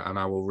films in there, and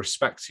I will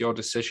respect your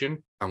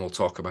decision and we'll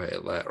talk about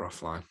it later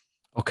offline.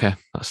 Okay,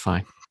 that's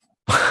fine.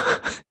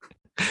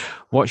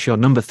 What's your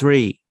number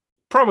 3?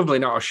 Probably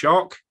not a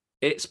shock.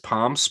 It's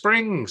Palm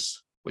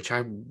Springs, which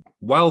I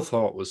well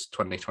thought was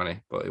 2020,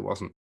 but it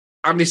wasn't.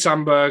 Andy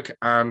Samberg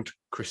and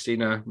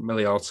Christina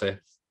Milioti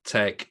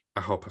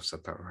I hope I've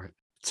said that right,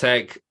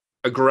 take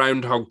a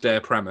Groundhog Day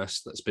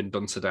premise that's been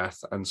done to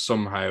death and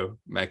somehow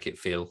make it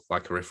feel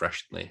like a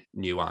refreshingly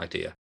new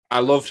idea. I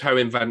loved how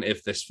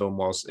inventive this film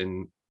was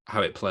in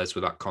how it plays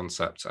with that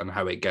concept and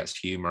how it gets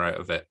humor out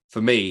of it.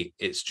 For me,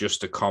 it's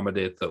just a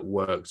comedy that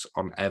works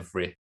on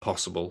every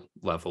possible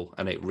level,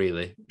 and it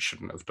really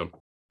shouldn't have done.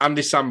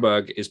 Andy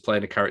Samberg is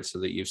playing a character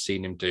that you've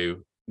seen him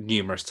do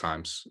numerous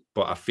times,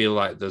 but I feel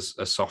like there's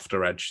a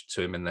softer edge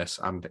to him in this,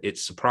 and it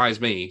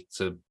surprised me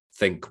to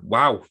think,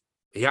 wow,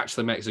 he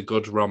actually makes a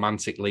good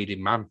romantic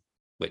leading man,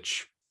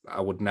 which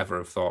I would never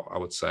have thought I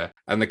would say.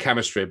 And the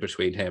chemistry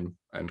between him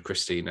and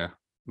Christina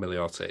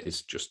Milioti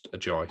is just a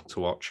joy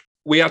to watch.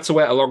 We had to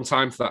wait a long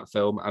time for that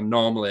film, and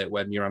normally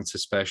when your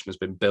anticipation has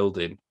been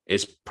building,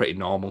 it's pretty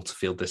normal to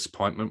feel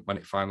disappointment when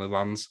it finally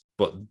lands.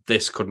 But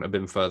this couldn't have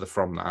been further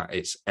from that.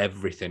 It's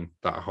everything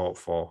that I hoped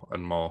for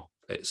and more.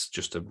 It's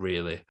just a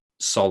really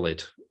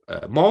solid,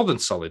 more than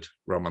solid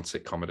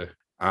romantic comedy.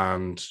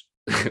 And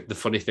the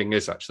funny thing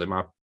is, actually,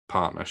 my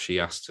partner, she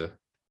has to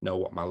know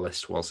what my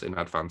list was in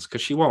advance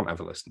because she won't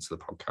ever listen to the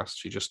podcast.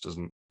 She just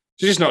doesn't.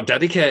 She's just not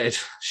dedicated.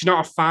 She's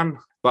not a fan.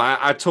 But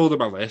I told her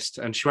my list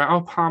and she went,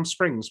 oh, Palm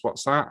Springs,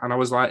 what's that? And I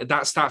was like,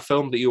 that's that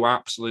film that you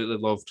absolutely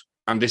loved.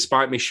 And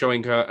despite me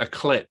showing her a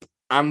clip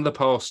and the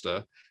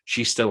poster,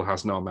 she still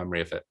has no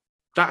memory of it.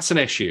 That's an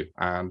issue,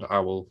 and I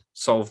will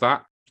solve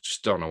that.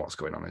 Just don't know what's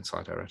going on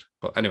inside her head.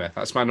 But anyway,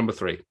 that's my number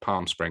 3,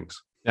 Palm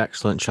Springs.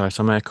 Excellent choice.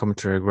 I may come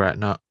to regret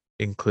not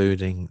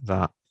including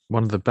that.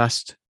 One of the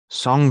best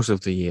songs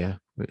of the year,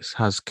 which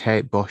has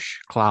Kate Bush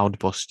cloud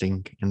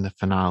busting in the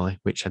finale,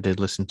 which I did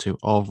listen to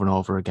over and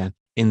over again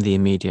in the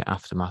immediate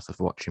aftermath of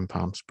watching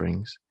Palm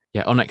Springs.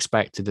 Yeah,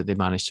 unexpected that they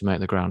managed to make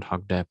the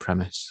Groundhog Day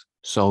premise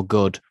so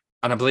good.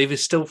 And I believe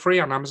it's still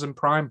free on Amazon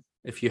Prime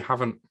if you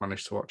haven't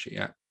managed to watch it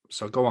yet.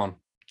 So go on.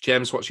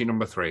 James, what's your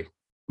number 3?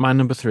 My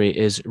number 3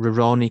 is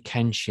Rurouni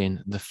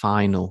Kenshin, The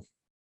Final.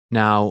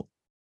 Now,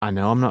 I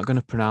know I'm not going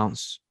to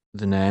pronounce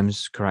the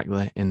names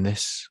correctly in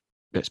this.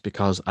 It's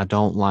because I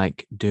don't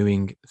like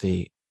doing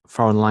the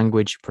foreign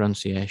language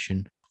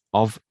pronunciation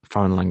of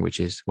foreign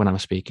languages when I'm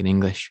speaking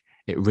English.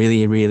 It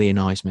really, really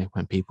annoys me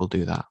when people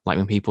do that. Like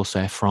when people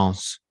say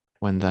France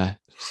when they're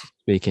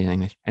speaking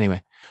English.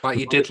 Anyway. Like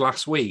you did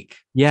last week?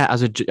 Yeah,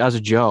 as a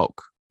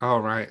joke. Oh,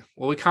 right.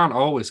 Well, we can't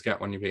always get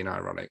when you're being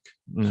ironic.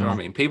 No. You know what I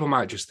mean? People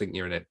might just think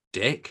you're in a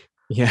dick.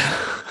 Yeah.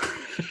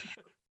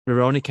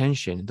 Rurouni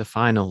Kenshin, The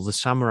Final, the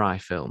samurai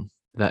film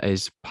that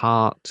is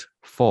part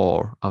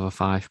 4 of a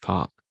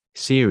 5-part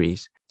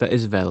series that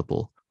is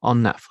available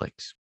on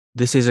Netflix.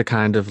 This is a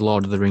kind of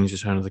Lord of the Rings,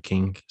 Return of the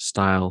King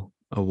style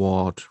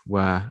award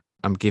where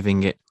I'm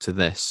giving it to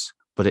this,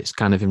 but it's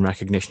kind of in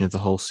recognition of the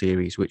whole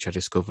series, which I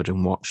discovered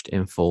and watched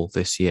in full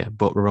this year.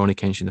 But Rurouni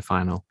Kenshin, The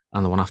Final,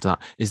 and the one after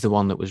that is the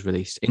one that was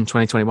released in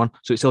 2021,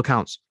 so it still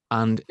counts.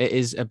 And it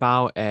is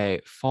about a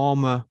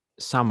former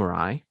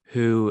samurai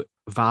who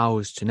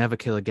vows to never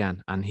kill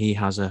again, and he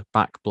has a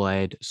back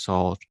blade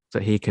sword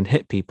that he can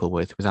hit people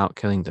with without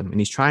killing them. And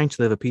he's trying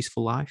to live a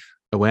peaceful life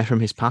away from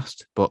his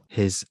past, but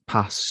his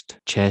past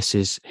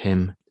chases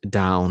him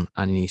down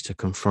and he needs to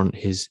confront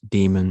his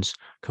demons,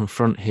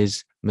 confront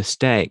his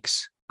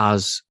mistakes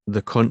as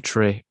the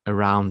country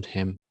around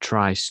him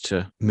tries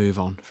to move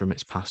on from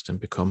its past and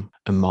become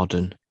a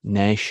modern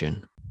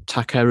nation.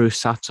 Takeru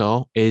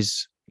Sato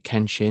is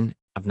Kenshin.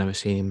 I've never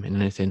seen him in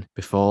anything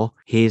before.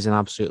 He is an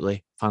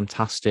absolutely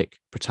fantastic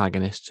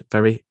protagonist,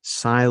 very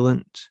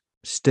silent,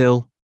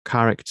 still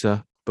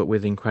character, but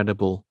with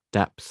incredible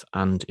depth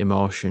and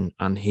emotion,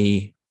 and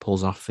he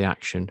pulls off the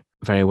action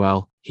very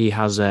well. He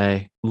has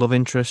a love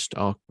interest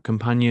or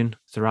companion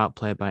throughout,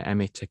 played by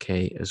Emi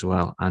Takei as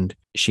well, and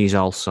she's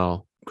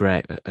also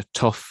great. A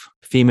tough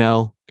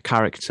female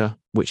character,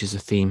 which is a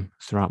theme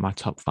throughout my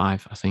top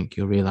 5, I think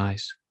you'll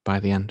realise by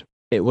the end.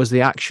 It was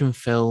the action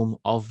film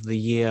of the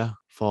year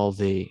for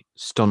the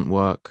stunt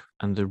work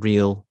and the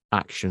real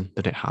action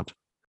that it had.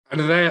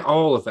 And are they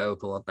all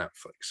available on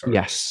Netflix? Sorry.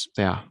 Yes,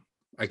 they are.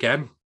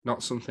 Again,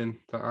 not something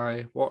that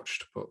I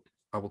watched, but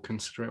I will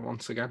consider it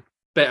once again.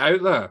 Bit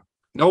out there.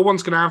 No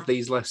one's going to have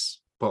these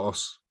lists but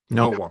us.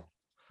 Nope. No one.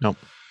 Nope.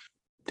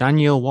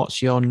 Daniel,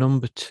 what's your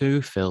number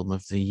 2 film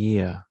of the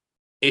year?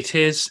 It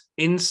is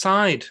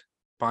Inside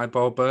by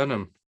Bo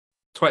Burnham.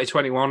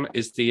 2021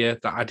 is the year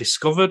that I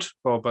discovered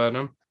Bo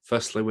Burnham,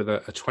 firstly with a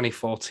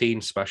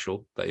 2014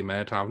 special that he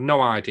made. I have no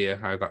idea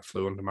how that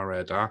flew under my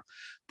radar,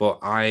 but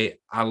I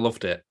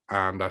loved it,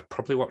 and I've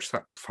probably watched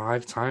that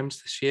 5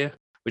 times this year,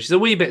 which is a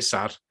wee bit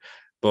sad.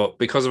 But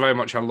because of how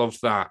much I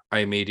loved that, I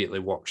immediately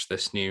watched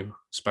this new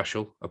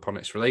special upon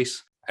its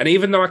release. And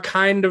even though I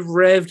kind of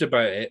raved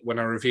about it when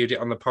I reviewed it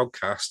on the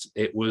podcast,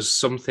 it was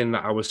something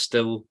that I was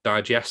still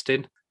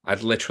digesting.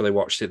 I'd literally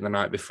watched it the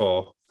night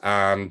before.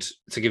 And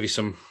to give you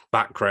some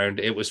background,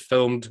 it was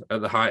filmed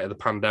at the height of the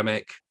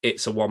pandemic.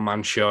 It's a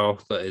one-man show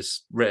that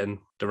is written,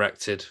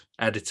 directed,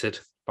 edited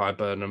by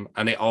Burnham,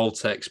 and it all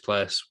takes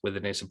place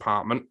within his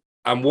apartment.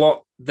 And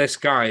what this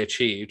guy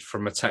achieved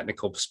from a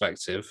technical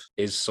perspective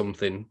is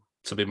something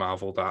to be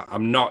marveled at.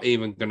 I'm not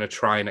even going to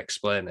try and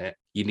explain it.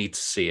 You need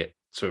to see it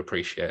to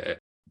appreciate it.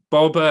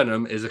 Bo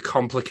Burnham is a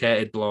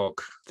complicated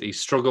bloke. He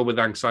struggled with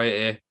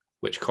anxiety,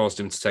 which caused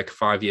him to take a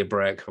 5-year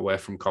break away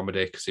from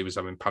comedy because he was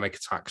having panic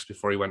attacks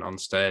before he went on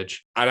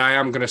stage. And I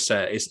am going to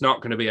say it's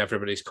not going to be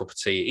everybody's cup of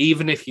tea.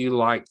 Even if you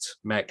liked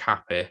Make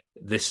Happy,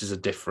 this is a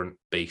different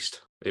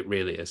beast. It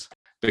really is.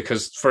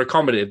 Because for a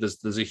comedy,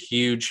 there's a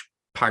huge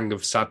pang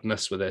of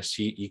sadness with this.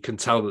 You can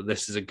tell that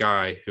this is a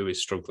guy who is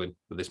struggling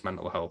with his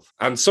mental health.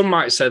 And some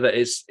might say that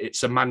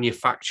it's a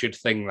manufactured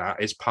thing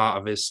that is part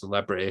of his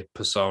celebrity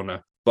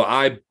persona.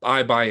 But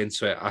I buy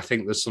into it. I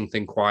think there's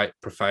something quite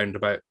profound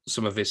about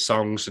some of his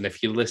songs. And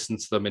if you listen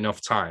to them enough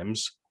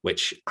times,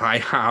 which I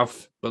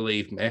have,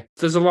 believe me,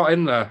 there's a lot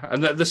in there.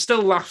 And there's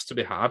still laughs to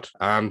be had.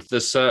 And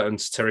there's certain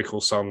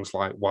satirical songs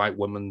like White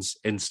Woman's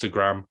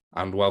Instagram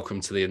and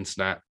Welcome to the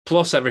Internet,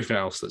 plus everything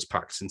else that's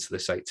packed into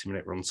this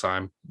 80-minute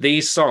runtime.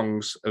 These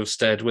songs have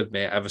stayed with me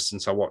ever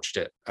since I watched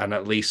it. And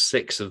at least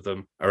 6 of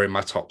them are in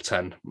my top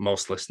 10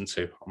 most listened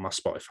to on my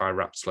Spotify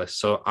Wrapped list.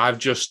 So I've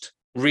just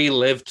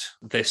relived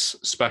this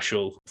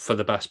special for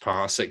the best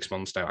part of 6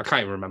 months now. I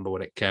can't even remember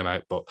when it came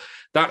out, but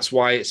that's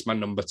why it's my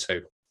number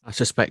 2. I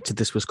suspected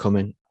this was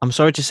coming. I'm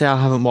sorry to say I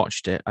haven't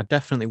watched it. I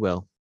definitely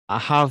will. I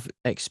have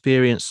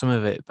experienced some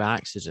of it by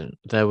accident.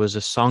 There was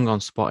a song on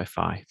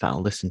Spotify that I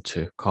listened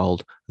to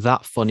called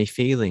That Funny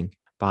Feeling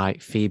by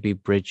Phoebe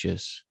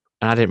Bridgers.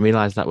 And I didn't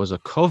realize that was a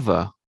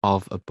cover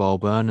of a Bo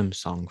Burnham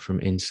song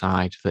from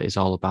Inside that is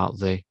all about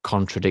the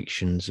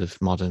contradictions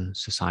of modern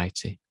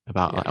society,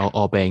 about like,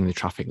 obeying the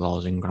traffic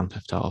laws in Grand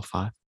Theft Auto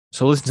 5.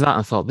 So I listened to that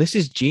and thought, this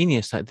is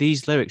genius. Like,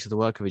 these lyrics are the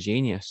work of a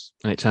genius.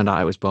 And it turned out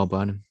it was Bo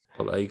Burnham.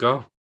 Well, there you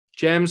go.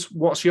 James,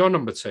 what's your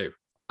number 2?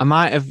 I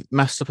might have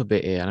messed up a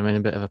bit here and I'm in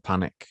a bit of a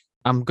panic.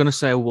 I'm going to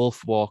say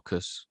Wolf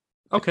Walkers.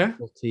 Okay.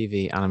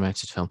 TV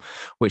animated film,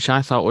 which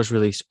I thought was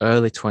released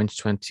early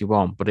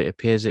 2021, but it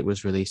appears it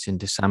was released in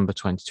December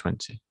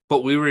 2020.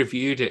 But we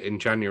reviewed it in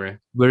January.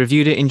 We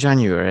reviewed it in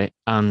January,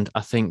 and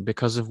I think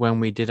because of when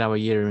we did our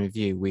year in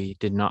review, we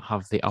did not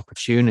have the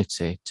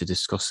opportunity to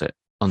discuss it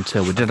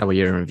until we did our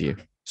year in review.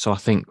 So I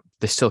think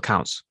this still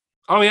counts.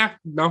 Oh, yeah.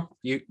 No,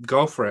 you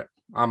go for it.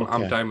 I'm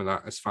Okay. down with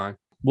that. It's fine.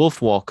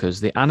 Wolf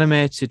Walkers, the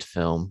animated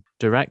film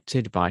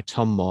directed by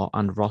Tom Moore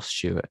and Ross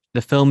Stewart.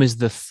 The film is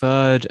the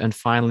third and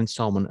final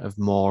installment of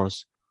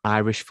Moore's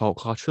Irish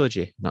folklore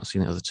trilogy. Not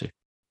seen the other 2.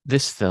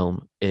 This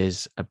film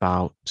is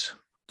about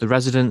the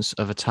residents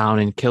of a town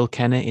in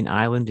Kilkenny in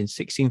Ireland in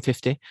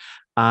 1650,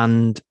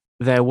 and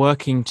they're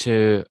working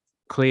to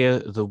clear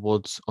the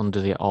woods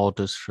under the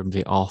orders from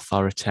the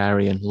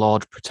authoritarian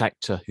Lord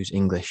Protector, who's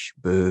English.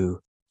 Boo.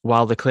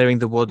 While they're clearing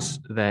the woods,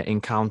 they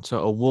encounter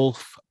a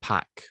wolf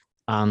pack,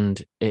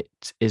 and it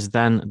is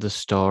then the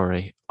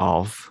story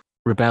of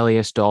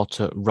rebellious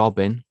daughter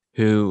Robin,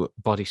 who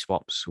body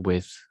swaps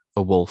with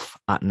a wolf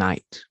at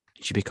night.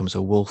 She becomes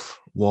a wolf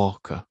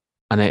walker.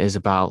 And it is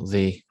about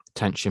the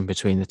tension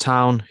between the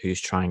town,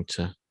 who's trying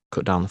to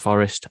cut down the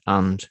forest,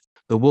 and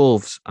the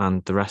wolves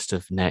and the rest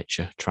of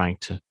nature trying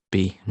to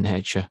be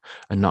nature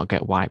and not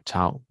get wiped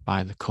out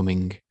by the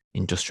coming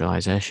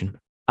industrialization.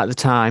 At the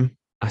time,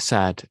 I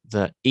said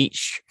that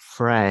each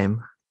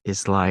frame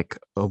is like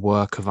a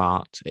work of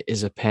art. It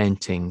is a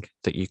painting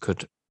that you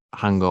could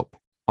hang up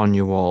on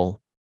your wall.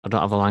 I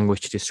don't have a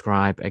language to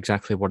describe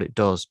exactly what it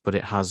does, but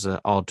it has an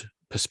odd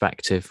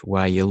perspective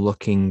where you're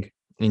looking,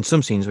 in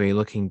some scenes where you're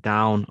looking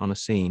down on a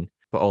scene,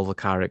 but all the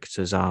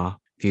characters are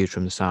viewed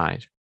from the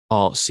side.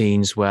 Or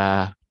scenes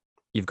where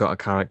you've got a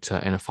character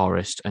in a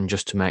forest, and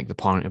just to make the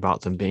point about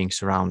them being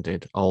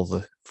surrounded, all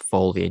the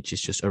foliage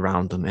is just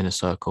around them in a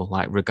circle,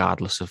 like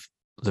regardless of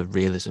the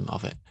realism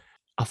of it.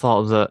 I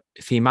thought that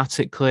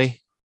thematically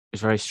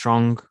it's very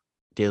strong,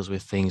 deals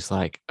with things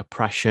like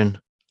oppression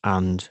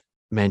and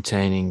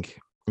maintaining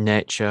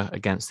nature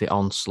against the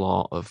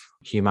onslaught of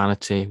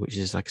humanity, which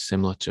is like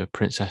similar to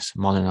Princess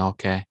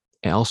Mononoke.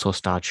 It also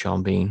starred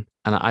Sean Bean,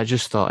 and I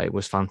just thought it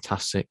was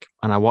fantastic.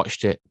 And I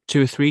watched it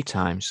 2 or 3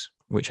 times,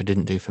 which I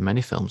didn't do for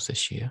many films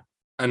this year.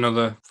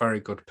 Another very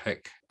good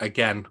pick,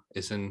 again,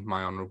 is in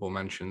my honourable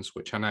mentions,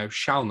 which I now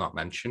shall not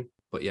mention.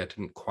 But yeah,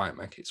 didn't quite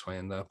make its way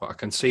in there. But I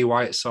can see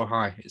why it's so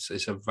high.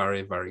 It's a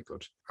very, very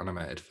good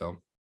animated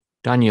film.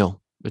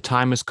 Daniel, the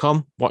time has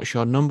come. What's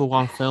your number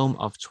 1 film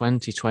of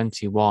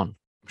 2021? I'm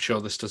sure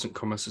this doesn't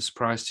come as a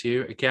surprise to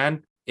you.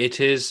 Again, it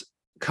is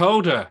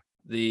Coda,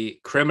 the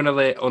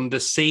criminally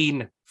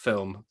underseen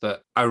film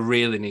that I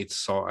really need to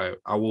sort out.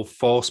 I will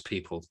force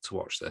people to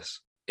watch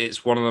this.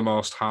 It's one of the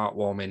most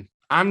heartwarming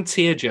and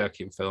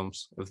tear-jerking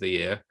films of the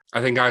year.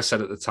 I think I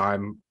said at the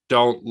time,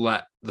 don't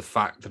let the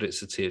fact that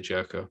it's a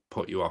tearjerker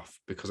put you off,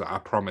 because I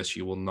promise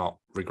you will not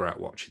regret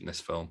watching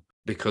this film.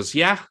 Because,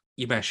 yeah,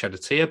 you may shed a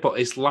tear, but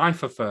it's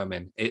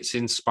life-affirming. It's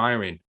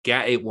inspiring.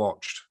 Get it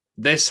watched.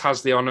 This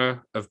has the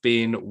honour of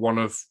being one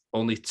of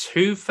only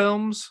 2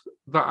 films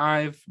that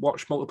I've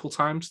watched multiple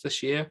times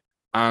this year.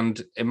 And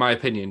in my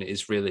opinion, it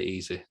is really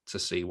easy to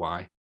see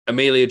why.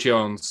 Amelia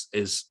Jones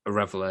is a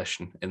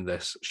revelation in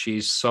this.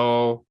 She's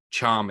so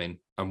charming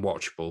and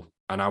watchable.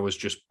 And I was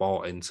just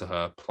bought into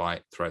her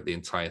plight throughout the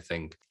entire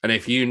thing. And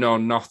if you know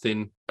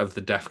nothing of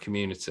the deaf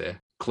community,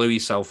 clue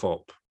yourself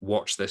up,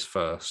 watch this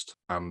first,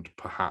 and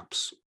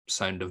perhaps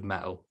Sound of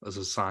Metal as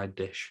a side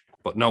dish,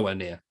 but nowhere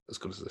near as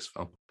good as this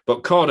film.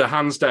 But Coda,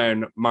 hands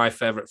down, my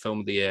favourite film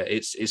of the year.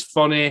 It's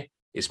funny,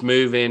 it's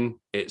moving,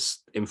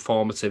 it's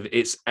informative,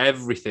 it's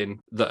everything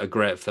that a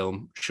great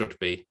film should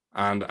be.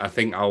 And I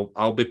think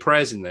I'll be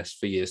praising this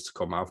for years to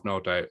come, I've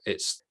no doubt.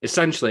 It's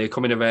essentially a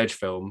coming-of-age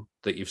film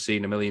that you've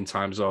seen a million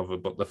times over,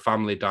 but the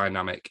family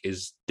dynamic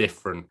is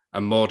different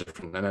and more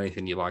different than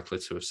anything you're likely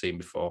to have seen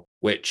before,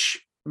 which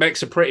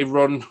makes a pretty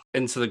run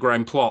into the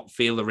ground plot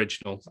feel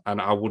original, and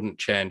I wouldn't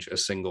change a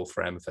single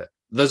frame of it.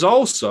 There's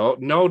also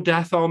no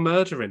death or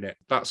murder in it.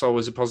 That's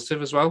always a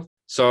positive as well.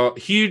 So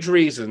huge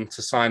reason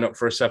to sign up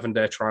for a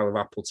 7-day trial of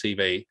Apple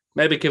TV.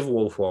 Maybe give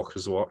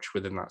Wolfwalkers a watch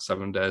within that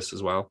 7 days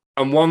as well.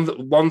 And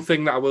one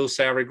thing that I will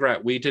say I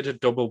regret, we did a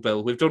double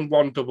bill. We've done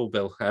one double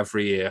bill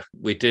every year.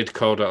 We did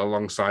Coda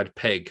alongside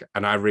Pig,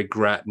 and I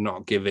regret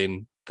not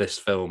giving this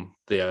film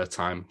the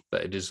airtime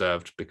that it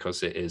deserved,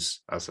 because it is,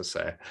 as I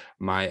say,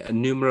 my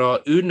numero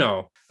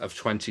uno of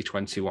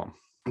 2021.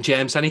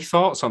 James, any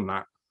thoughts on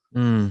that?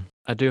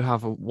 I do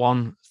have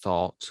one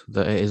thought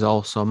that it is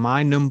also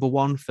my number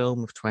one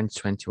film of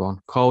 2021.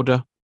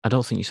 Coda, I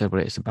don't think you said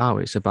what it's about.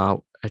 It's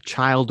about a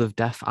child of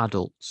deaf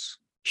adults.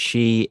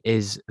 She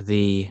is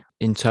the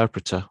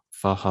interpreter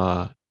for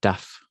her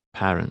deaf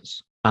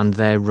parents, and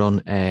they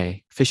run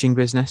a fishing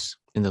business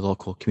in the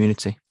local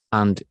community.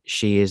 And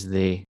she is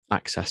the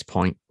access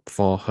point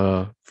for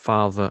her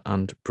father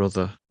and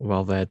brother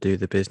while they do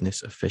the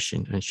business of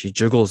fishing. And she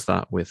juggles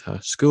that with her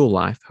school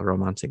life, her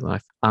romantic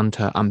life, and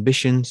her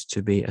ambitions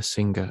to be a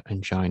singer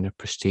and join a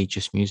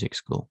prestigious music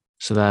school.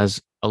 So there's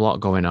a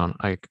lot going on.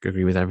 I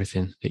agree with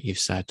everything that you've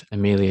said.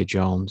 Amelia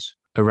Jones,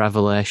 a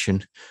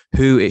revelation,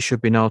 who, it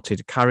should be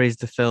noted, carries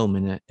the film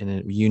in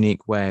a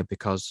unique way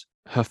because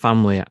her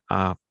family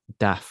are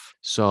deaf.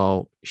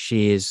 So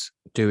she is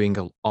doing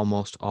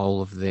almost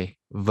all of the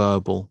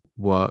verbal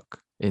work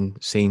in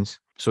scenes.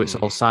 So it's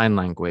all sign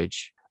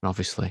language and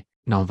obviously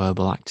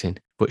non-verbal acting,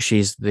 but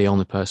she's the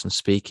only person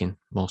speaking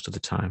most of the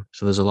time.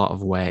 So there's a lot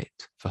of weight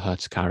for her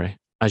to carry.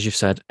 As you've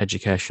said,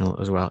 educational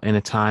as well. In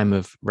a time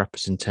of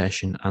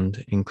representation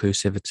and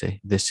inclusivity,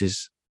 this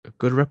is a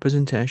good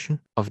representation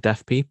of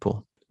deaf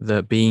people.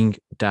 That being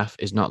deaf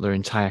is not their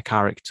entire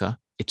character.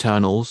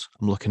 Eternals,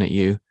 I'm looking at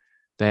you.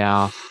 They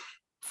are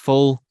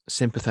full,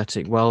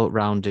 sympathetic,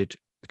 well-rounded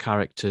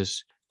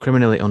characters,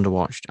 criminally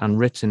underwatched, and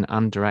written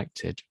and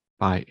directed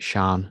by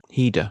Sian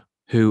Heder,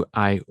 who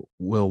I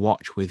will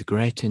watch with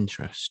great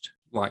interest.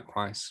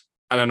 Likewise.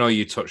 And I know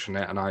you touched on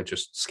it and I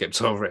just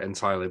skipped over it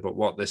entirely, but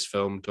what this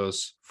film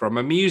does from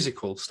a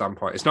musical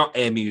standpoint, it's not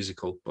a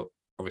musical, but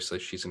obviously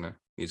she's in a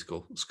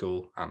musical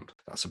school and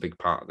that's a big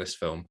part of this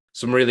film.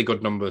 Some really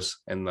good numbers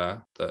in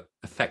there that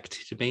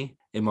affected me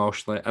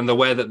emotionally, and the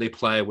way that they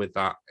play with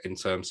that in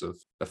terms of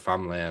the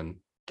family and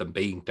them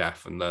being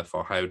deaf, and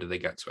therefore how do they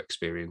get to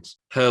experience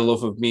her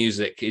love of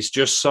music is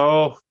just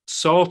so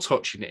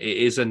touching. It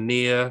is a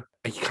near,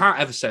 you can't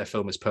ever say a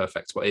film is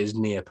perfect, but it is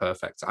near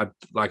perfect.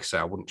 Like I say,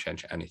 I wouldn't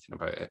change anything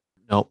about it.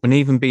 No, and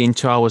even being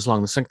 2 hours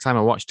long, the second time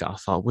I watched it, I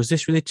thought, was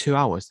this really 2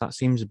 hours? That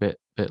seems a bit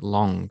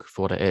long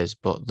for what it is,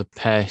 but the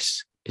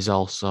pace is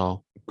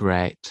also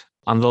great.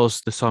 And the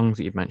songs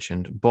that you've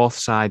mentioned, Both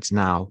Sides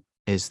Now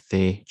is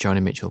the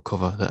Joni Mitchell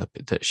cover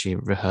that she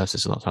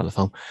rehearses a lot throughout the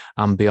film,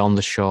 and Beyond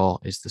the Shore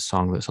is the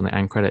song that's on the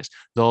end credits.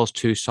 Those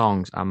two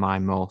songs are my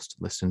most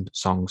listened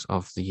songs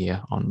of the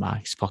year on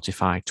my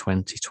Spotify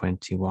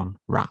 2021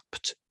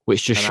 Wrapped,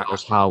 which just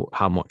shows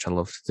how much I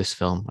loved this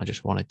film. I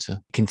just wanted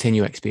to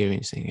continue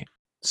experiencing it.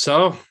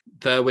 So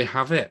there we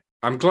have it.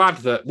 I'm glad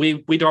that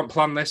we don't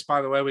plan this,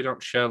 by the way. We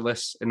don't share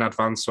lists in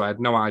advance, so I had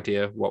no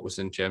idea what was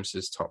in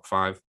James's top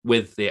 5,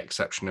 with the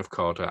exception of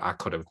Coda. I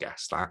could have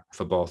guessed that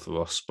for both of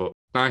us, but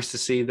nice to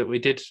see that we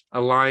did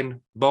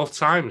align both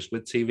times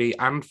with TV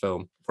and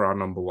film for our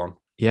number one.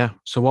 Yeah.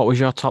 So what was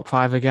your top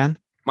 5 again?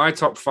 My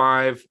top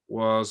 5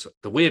 was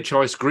the weird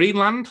choice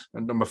Greenland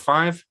at number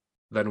 5.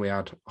 Then we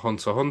had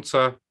Hunter x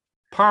Hunter,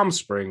 Palm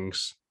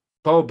Springs,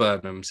 Bo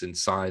Burnham's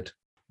Inside,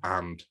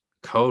 and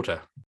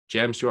Coda.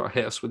 James, do you want to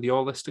hit us with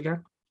your list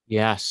again?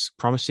 Yes.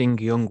 Promising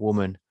Young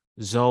Woman,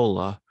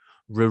 Zola,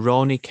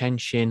 Rurouni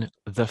Kenshin,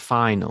 The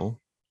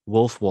Final,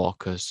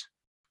 Wolfwalkers,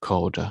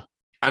 Coda.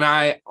 And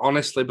I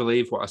honestly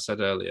believe what I said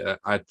earlier.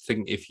 I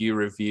think if you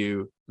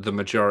review the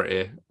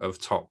majority of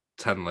top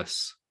 10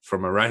 lists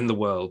from around the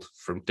world,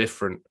 from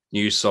different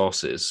news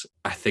sources,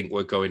 I think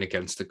we're going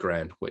against the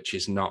grain, which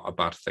is not a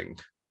bad thing.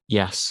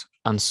 Yes,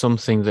 and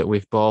something that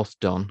we've both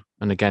done,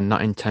 and again,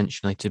 not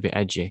intentionally to be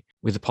edgy,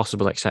 with the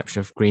possible exception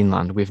of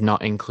Greenland, we've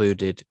not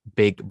included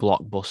big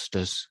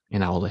blockbusters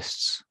in our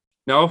lists.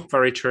 No,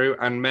 very true.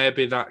 And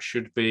maybe that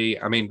should be,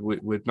 I mean,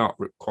 we've not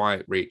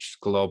quite reached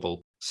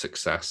global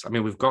success. I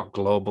mean, we've got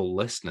global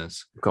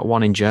listeners. We've got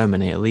one in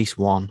Germany, at least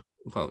one.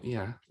 Well,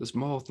 yeah, there's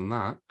more than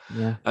that.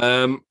 Yeah.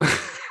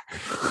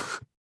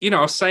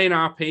 saying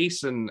our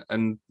piece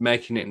and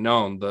making it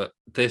known that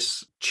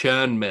this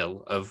churn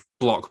mill of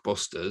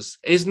blockbusters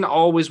isn't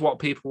always what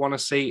people want to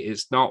see.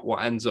 It's not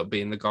what ends up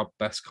being the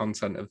best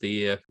content of the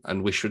year.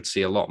 And we should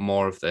see a lot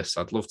more of this.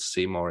 I'd love to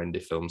see more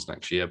indie films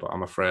next year, but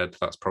I'm afraid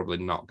that's probably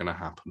not going to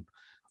happen.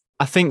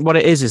 I think what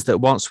it is that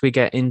once we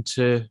get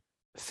into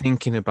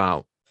thinking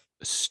about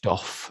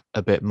stuff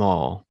a bit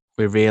more,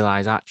 we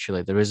realize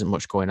actually there isn't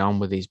much going on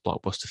with these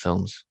blockbuster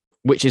films,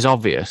 which is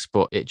obvious,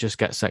 but it just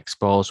gets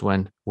exposed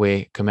when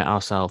we commit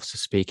ourselves to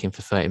speaking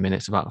for 30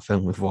 minutes about a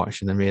film we've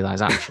watched and then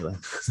realize actually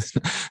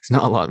there's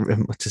not a lot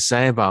to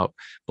say about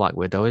Black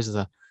Widow, is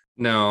there?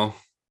 No.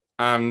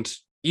 And,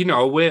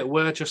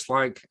 we're just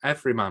like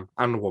every man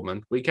and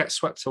woman. We get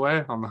swept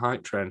away on the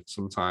hype train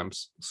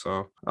sometimes.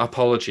 So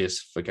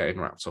apologies for getting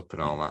wrapped up in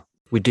all that.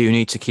 We do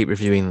need to keep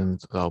reviewing them,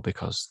 though,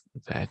 because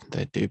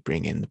they do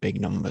bring in the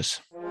big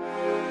numbers.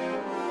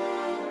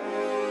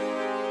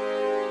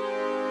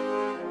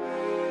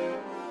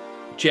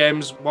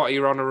 James, what are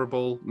your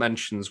honourable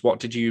mentions? What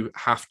did you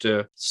have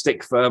to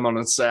stick firm on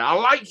and say, I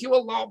like you a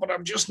lot, but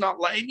I'm just not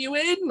letting you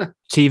in?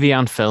 TV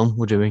and film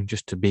we're doing,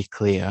 just to be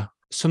clear.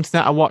 Something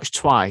that I watched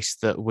twice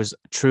that was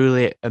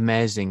truly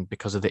amazing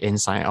because of the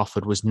insight it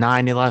offered was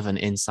 9/11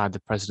 Inside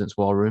the President's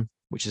War Room,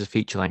 which is a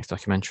feature-length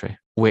documentary,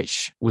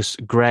 which was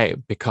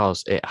great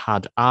because it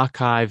had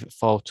archive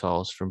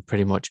photos from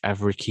pretty much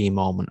every key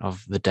moment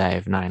of the day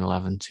of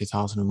 9/11,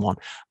 2001,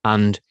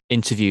 and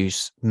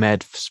interviews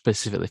made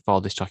specifically for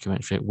this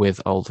documentary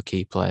with all the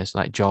key players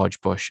like George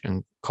Bush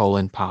and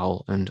Colin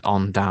Powell and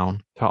on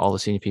down, all the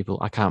senior people.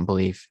 I can't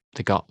believe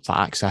they got that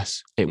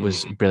access. It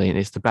was brilliant.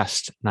 It's the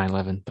best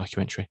 9/11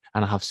 documentary,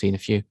 and I have seen a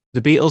few.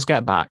 The Beatles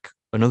Get Back,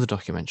 another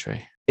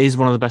documentary, is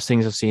one of the best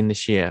things I've seen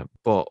this year,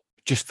 but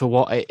just for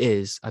what it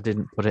is, I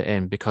didn't put it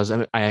in because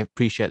I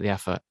appreciate the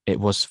effort. It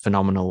was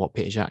phenomenal what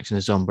Peter Jackson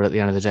has done, but at the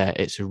end of the day,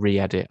 it's a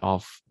re-edit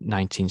of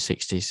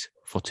 1960s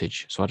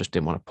footage, so I just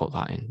didn't want to put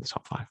that in the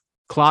top 5.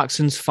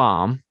 Clarkson's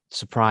Farm,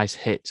 surprise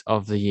hit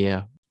of the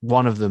year,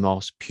 one of the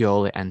most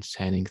purely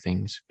entertaining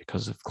things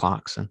because of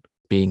Clarkson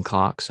being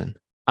Clarkson.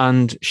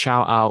 And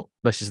shout out,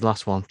 this is the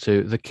last one,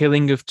 to The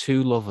Killing of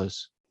Two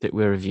Lovers that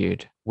we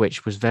reviewed,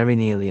 which was very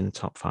nearly in the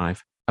top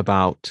 5,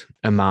 about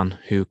a man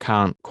who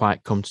can't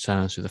quite come to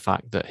terms with the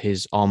fact that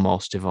his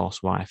almost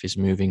divorced wife is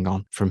moving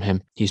on from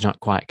him. He's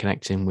not quite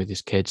connecting with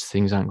his kids.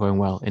 Things aren't going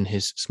well in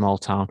his small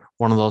town.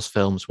 One of those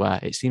films where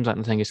it seems like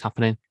nothing is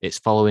happening. It's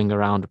following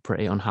around a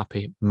pretty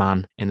unhappy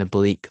man in a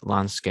bleak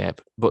landscape.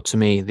 But to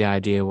me, the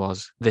idea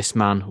was this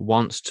man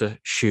wants to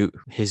shoot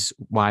his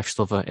wife's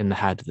lover in the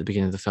head at the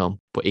beginning of the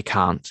film, but he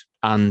can't.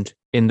 And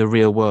in the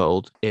real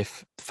world,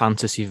 if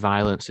fantasy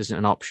violence isn't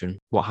an option,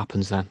 what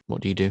happens then?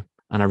 What do you do?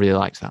 And I really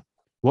liked that.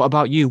 What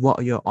about you? What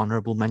are your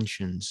honourable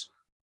mentions?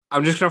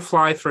 I'm just going to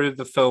fly through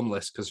the film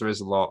list because there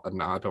is a lot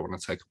and I don't want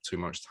to take up too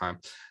much time.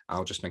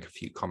 I'll just make a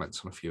few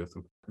comments on a few of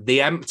them.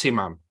 The Empty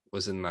Man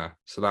was in there.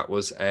 So that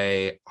was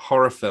a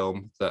horror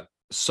film that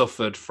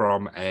suffered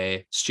from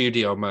a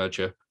studio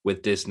merger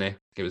with Disney.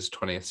 It was a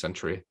 20th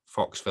Century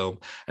Fox film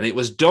and it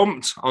was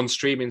dumped on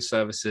streaming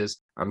services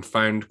and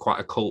found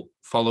quite a cult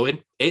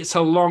following. It's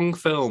a long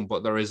film,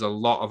 but there is a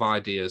lot of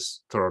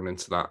ideas thrown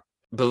into that.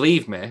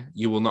 Believe me,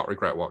 you will not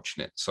regret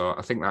watching it. So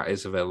I think that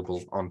is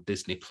available on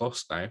Disney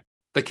Plus now.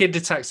 The Kid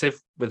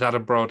Detective with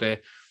Adam Brody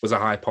was a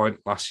high point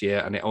last year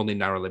and it only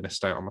narrowly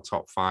missed out on my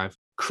top 5.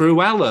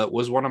 Cruella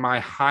was one of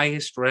my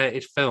highest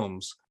rated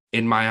films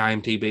in my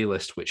IMDb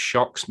list, which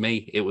shocks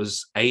me. It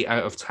was 8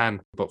 out of 10,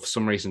 but for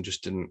some reason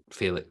just didn't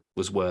feel it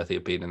was worthy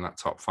of being in that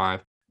top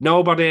 5.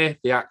 Nobody,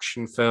 the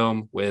action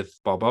film with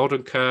Bob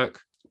Odenkirk.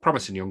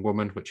 Promising Young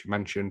Woman, which you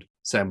mentioned.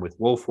 Same with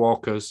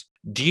Wolfwalkers.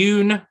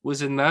 Dune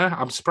was in there.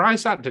 I'm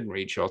surprised that didn't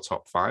reach your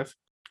top 5.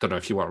 Don't know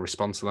if you want to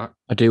respond to that.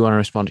 I do want to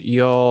respond.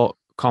 Your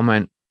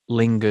comment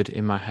lingered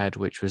in my head,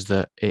 which was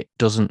that it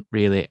doesn't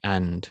really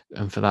end.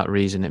 And for that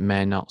reason, it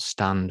may not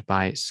stand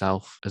by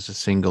itself as a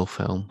single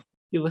film.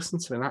 You listen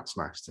to me. That's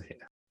nice to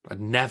hear. I'd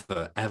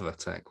never, ever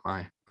take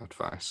my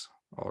advice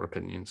or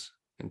opinions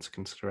into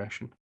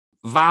consideration.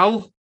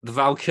 Val, the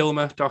Val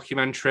Kilmer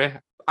documentary.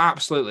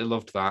 Absolutely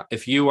loved that.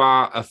 If you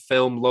are a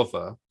film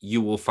lover,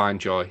 you will find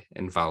joy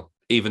in Val,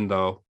 even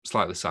though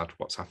slightly sad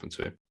what's happened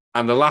to him.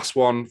 And the last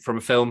one from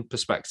a film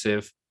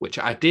perspective, which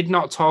I did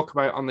not talk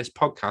about on this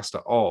podcast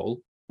at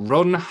all,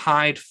 Run,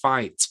 Hide,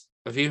 Fight.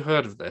 Have you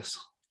heard of this?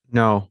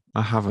 No,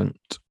 I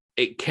haven't.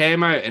 It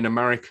came out in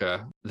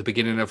America the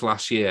beginning of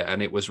last year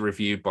and it was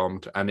review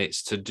bombed, and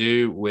it's to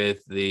do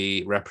with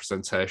the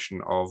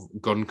representation of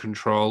gun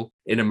control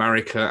in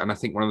America. And I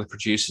think one of the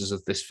producers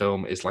of this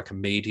film is like a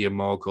media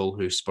mogul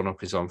who spun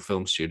up his own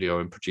film studio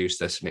and produced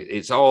this. And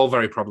it's all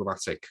very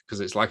problematic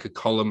because it's like a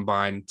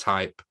Columbine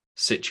type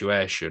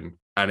situation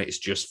and it's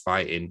just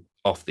fighting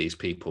off these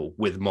people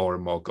with more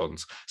and more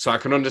guns. So I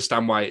can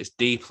understand why it's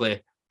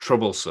deeply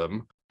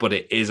troublesome, but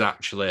it is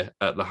actually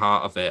at the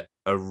heart of it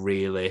a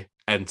really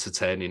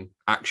entertaining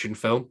action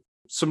film.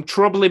 Some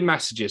troubling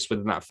messages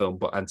within that film,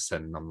 but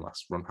entertaining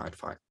nonetheless. Run, Hide,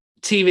 Fight.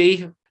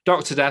 TV,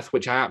 Dr. Death,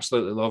 which I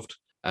absolutely loved.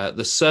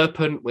 The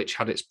Serpent, which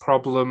had its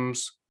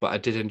problems, but I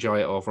did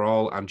enjoy it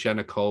overall. And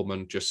Jenna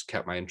Coleman just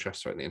kept my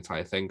interest throughout the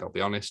entire thing, I'll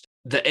be honest.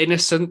 The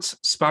Innocent,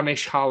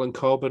 Spanish Harlan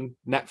Coben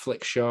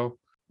Netflix show.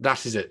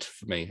 That is it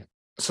for me.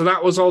 So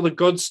that was all the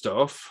good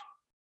stuff.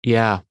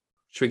 Yeah.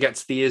 Should we get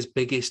to the year's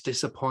biggest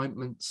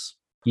disappointments?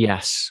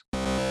 Yes.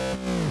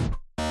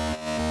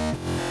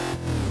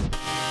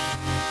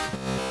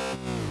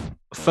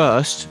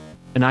 First,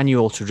 an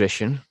annual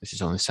tradition. This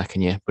is only the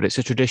second year, but it's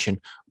a tradition.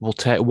 We'll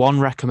take one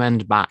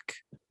recommend back.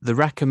 The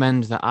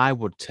recommend that I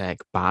would take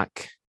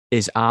back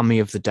is Army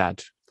of the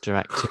Dead,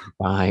 directed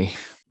by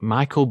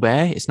Michael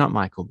Bay. It's not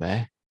Michael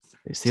Bay.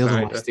 It's the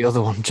other one. It's the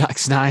other one, Jack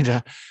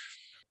Snyder.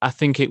 I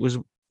think it was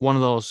one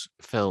of those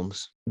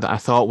films that I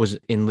thought was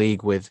in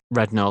league with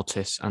Red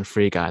Notice and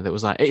Free Guy. That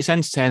was like, it's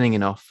entertaining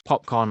enough,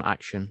 popcorn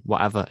action,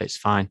 whatever, it's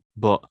fine.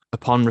 But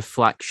upon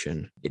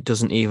reflection, it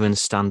doesn't even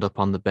stand up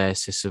on the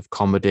basis of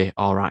comedy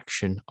or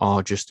action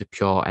or just the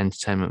pure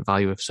entertainment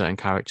value of certain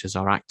characters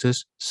or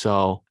actors.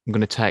 So I'm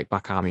going to take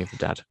back Army of the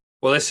Dead.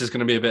 Well, this is going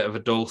to be a bit of a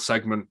dull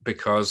segment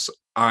because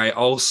I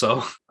also,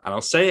 and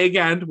I'll say it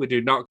again, we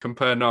do not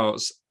compare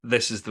notes.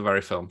 This is the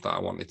very film that I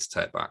wanted to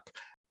take back.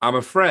 I'm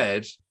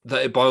afraid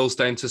that it boils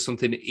down to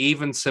something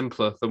even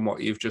simpler than what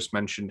you've just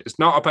mentioned. It's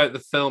not about the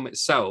film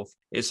itself.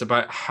 It's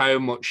about how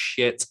much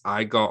shit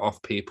I got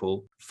off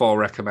people for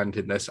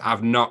recommending this.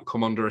 I've not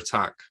come under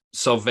attack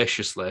so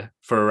viciously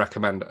for a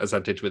recommend as I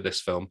did with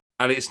this film.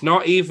 And it's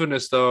not even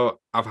as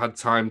though I've had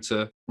time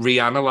to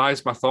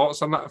reanalyze my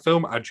thoughts on that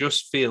film. I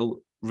just feel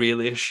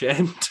really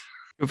ashamed.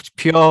 It's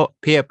pure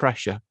peer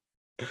pressure.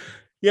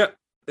 Yeah,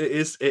 it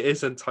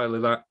is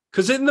entirely that.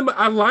 Because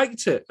I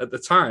liked it at the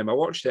time. I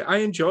watched it. I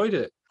enjoyed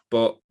it.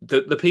 But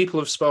the people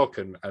have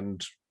spoken.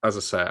 And as I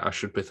say, I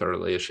should be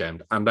thoroughly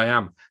ashamed. And I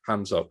am.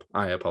 Hands up.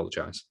 I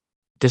apologise.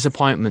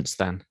 Disappointments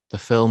then. The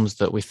films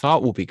that we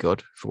thought would be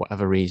good for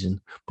whatever reason,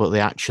 but they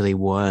actually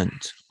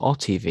weren't. Or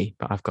TV,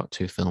 but I've got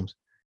two films.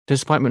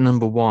 Disappointment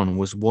number one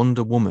was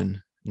Wonder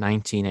Woman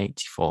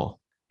 1984.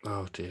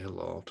 Oh, dear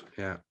Lord.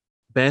 Yeah.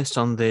 Based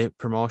on the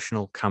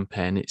promotional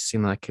campaign, it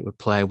seemed like it would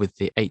play with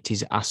the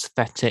 80s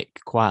aesthetic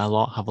quite a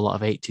lot, have a lot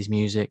of 80s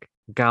music.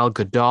 Gal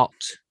Gadot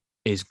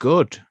is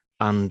good,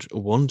 and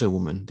Wonder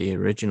Woman, the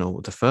original,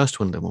 the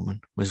first Wonder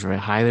Woman, was very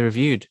highly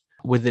reviewed.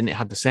 Within it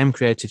had the same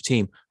creative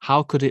team.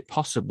 How could it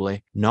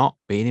possibly not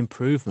be an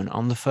improvement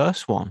on the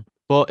first one?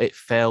 But it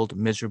failed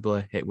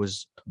miserably. It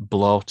was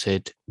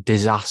bloated,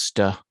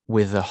 disaster,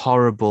 with a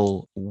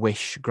horrible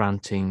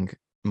wish-granting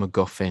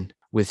MacGuffin,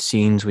 with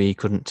scenes where you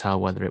couldn't tell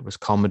whether it was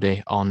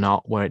comedy or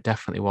not. Where it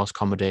definitely was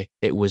comedy,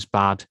 it was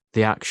bad.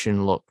 The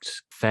action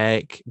looked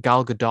fake.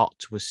 Gal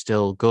Gadot was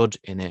still good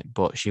in it,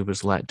 but she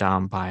was let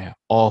down by an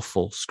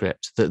awful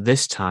script that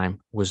this time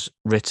was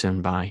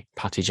written by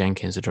Patty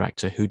Jenkins, the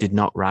director, who did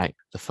not write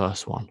the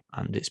first one.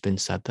 And it's been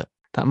said that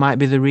that might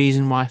be the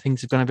reason why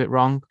things have gone a bit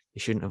wrong. You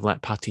shouldn't have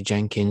let Patty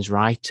Jenkins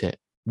write it.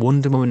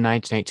 Wonder Woman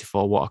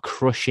 1984, what a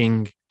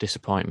crushing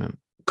disappointment.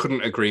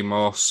 Couldn't agree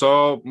more.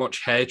 So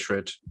much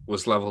hatred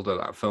was leveled at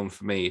that film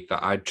for me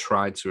that I'd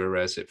tried to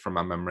erase it from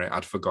my memory.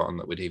 I'd forgotten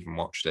that we'd even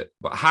watched it.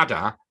 But had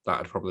I,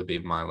 that'd probably be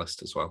my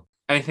list as well.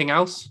 Anything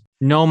else?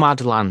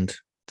 Nomadland,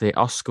 the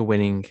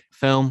Oscar-winning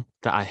film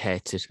that I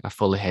hated. I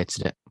fully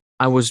hated it.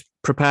 I was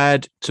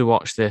prepared to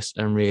watch this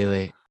and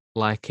really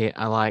like it.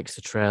 I liked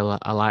the trailer.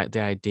 I liked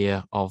the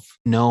idea of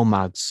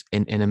nomads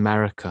in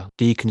America,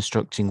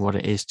 deconstructing what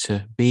it is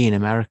to be in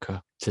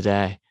America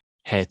today.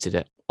 Hated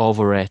it.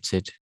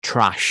 Overrated.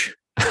 Trash.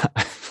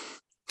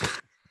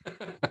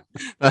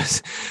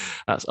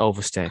 that's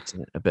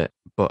overstating it a bit.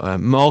 But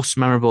most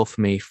memorable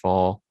for me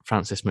for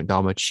Frances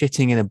McDormand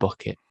shitting in a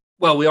bucket.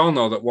 Well, we all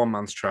know that one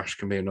man's trash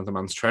can be another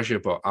man's treasure,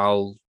 but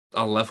I'll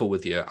level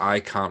with you.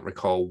 I can't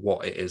recall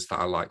what it is that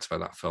I liked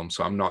about that film,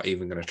 so I'm not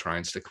even going to try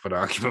and stick up an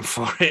argument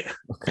for it.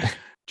 Okay.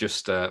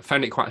 Just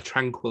found it quite a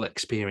tranquil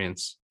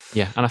experience.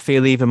 Yeah, and I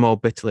feel even more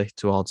bitterly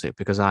towards it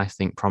because I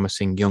think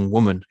Promising Young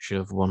Woman should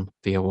have won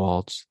the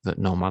awards that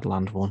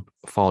Nomadland won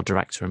for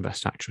director and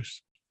best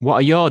actress. What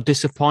are your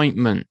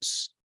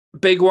disappointments?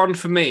 Big one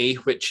for me,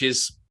 which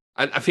is,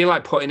 I feel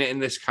like putting it in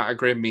this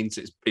category means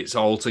it's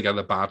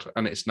altogether bad,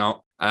 and it's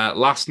not.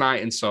 Last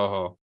Night in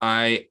Soho,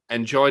 I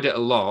enjoyed it a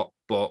lot,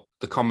 but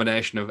the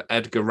combination of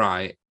Edgar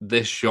Wright,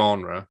 this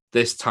genre,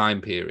 this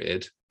time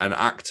period, and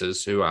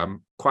actors who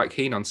I'm quite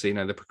keen on seeing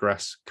how they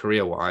progress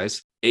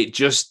career-wise, it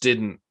just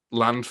didn't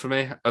land for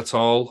me at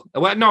all.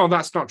 Well, no,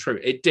 that's not true.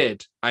 It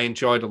did. I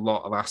enjoyed a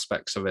lot of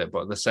aspects of it,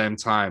 but at the same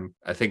time,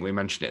 I think we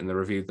mentioned it in the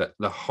review that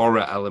the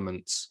horror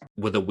elements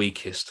were the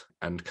weakest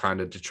and kind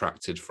of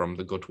detracted from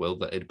the goodwill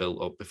that it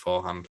built up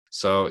beforehand.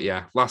 So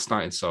yeah, Last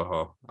Night in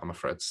Soho, I'm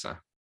afraid to say.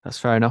 That's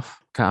fair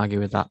enough. Can't argue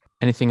with that.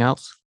 Anything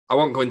else? I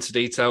won't go into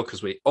detail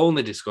because we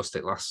only discussed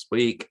it last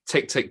week.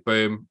 Tick, Tick,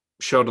 Boom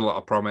showed a lot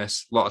of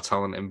promise, a lot of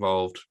talent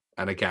involved,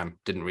 and again,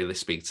 didn't really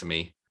speak to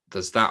me.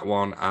 There's that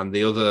one, and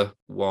the other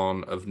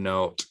one of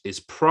note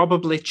is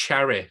probably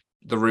Cherry.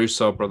 The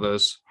Russo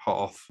brothers, hot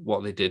off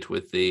what they did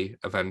with the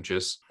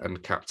Avengers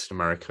and Captain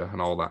America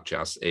and all that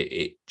jazz.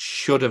 It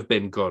should have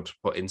been good,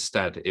 but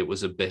instead it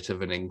was a bit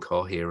of an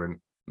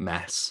incoherent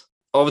mess.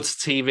 Over to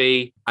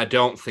TV. I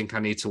don't think I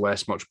need to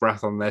waste much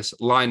breath on this.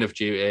 Line of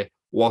Duty.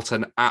 What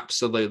an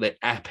absolutely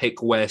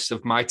epic waste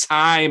of my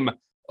time.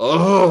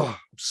 Oh,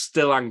 I'm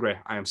still angry.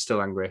 I am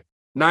still angry.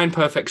 9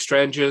 Perfect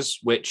Strangers,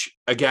 which,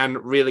 again,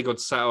 really good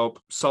setup.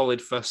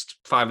 Solid first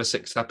 5 or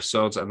 6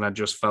 episodes and then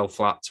just fell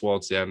flat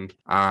towards the end.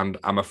 And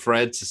I'm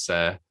afraid to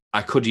say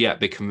I could yet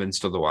be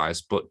convinced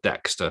otherwise, but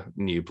Dexter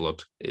New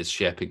Blood is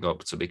shaping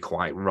up to be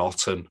quite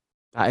rotten.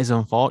 That is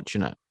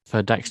unfortunate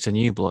for Dexter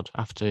New Blood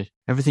after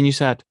everything you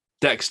said.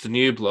 Dexter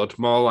New Blood,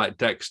 more like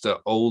Dexter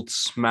Old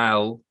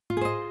Smell.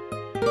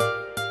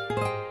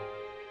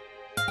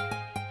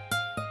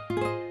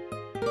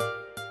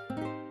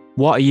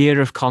 What a year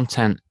of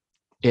content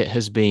it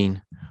has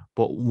been,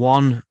 but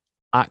one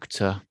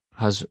actor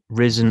has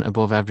risen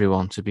above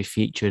everyone to be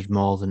featured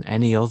more than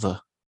any other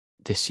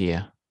this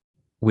year.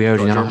 We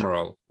already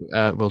know.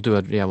 We'll do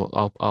it. Yeah,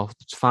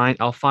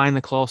 I'll find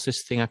the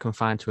closest thing I can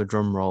find to a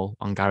drum roll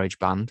on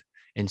GarageBand.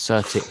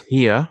 Insert it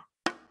here.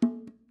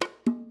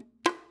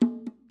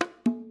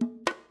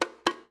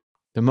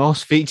 The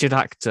most featured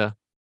actor,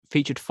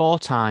 featured 4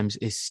 times,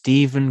 is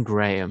Stephen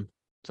Graham,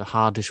 the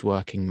hardest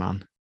working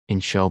man in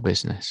show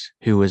business,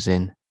 who was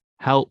in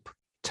Help,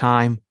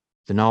 Time,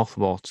 The North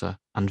Water,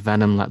 and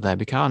Venom Let There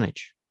Be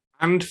Carnage.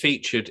 And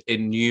featured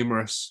in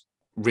numerous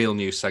real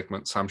news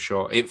segments, I'm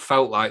sure. It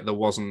felt like there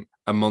wasn't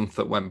a month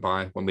that went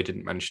by when we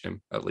didn't mention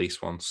him at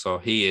least once. So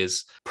he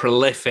is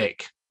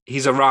prolific.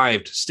 He's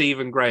arrived.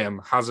 Stephen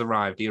Graham has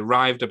arrived. He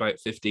arrived about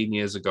 15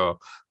 years ago,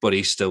 but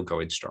he's still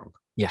going strong.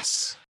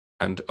 Yes.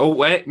 And oh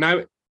wait,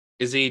 now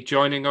is he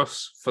joining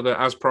us for the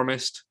as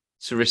promised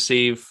to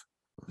receive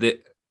the?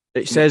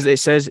 It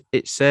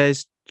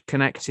says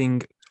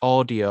connecting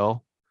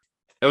audio.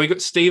 Oh, we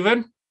got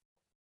Stephen.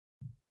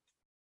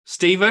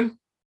 Stephen,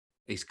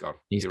 he's gone.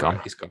 He's gone.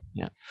 Right, he's gone.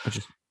 Yeah,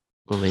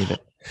 we'll leave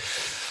it.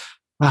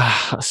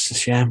 That's a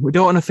shame. We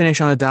don't want to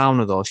finish on a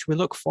downer though. Should we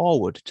look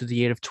forward to the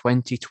year of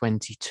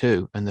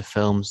 2022 and the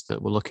films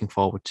that we're looking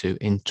forward to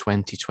in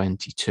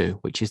 2022,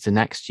 which is the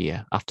next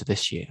year after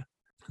this year?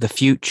 The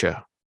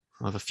future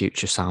of a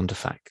future sound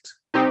effect.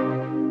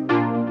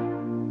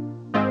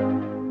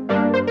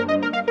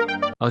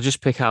 I'll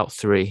just pick out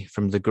 3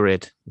 from the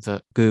grid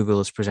that Google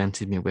has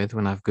presented me with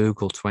when I've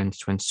Googled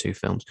 2022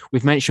 films.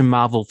 We've mentioned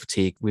Marvel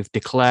fatigue. We've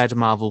declared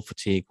Marvel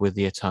fatigue with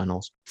the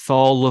Eternals.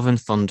 Thor, Love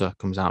and Thunder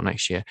comes out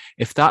next year.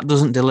 If that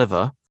doesn't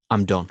deliver,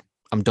 I'm done.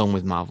 I'm done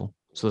with Marvel.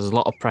 So there's a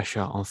lot of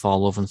pressure on Thor,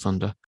 Love and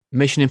Thunder.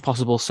 Mission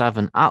Impossible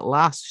 7, at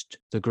last,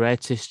 the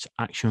greatest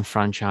action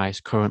franchise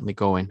currently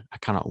going. I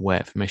cannot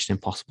wait for Mission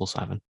Impossible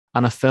 7.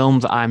 And a film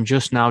that I'm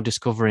just now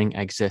discovering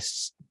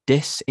exists,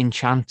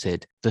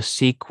 Disenchanted, the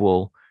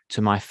sequel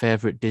to my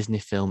favourite Disney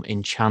film,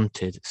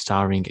 Enchanted,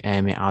 starring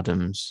Amy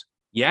Adams.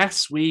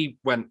 Yes, we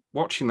went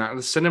watching that at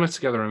the cinema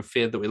together and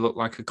feared that we looked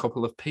like a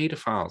couple of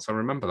paedophiles. I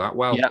remember that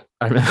well. Yeah,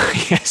 I remember.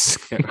 Yes.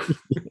 Yeah.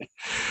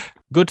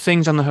 Good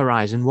things on the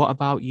horizon. What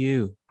about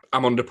you?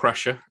 I'm under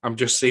pressure. I'm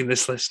just seeing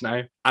this list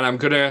now. And I'm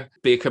going to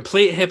be a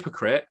complete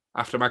hypocrite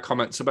after my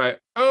comments about,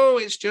 oh,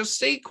 it's just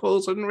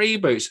sequels and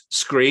reboots.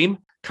 Scream.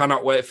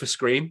 Cannot wait for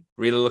Scream.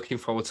 Really looking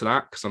forward to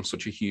that because I'm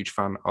such a huge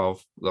fan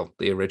of, well,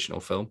 the original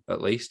film, at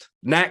least.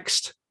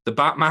 Next, The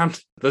Batman.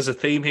 There's a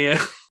theme here.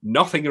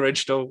 Nothing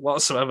original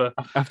whatsoever.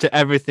 After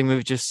everything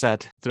we've just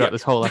said throughout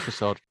this whole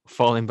episode,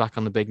 falling back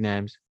on the big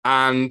names.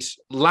 And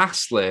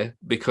lastly,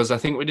 because I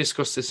think we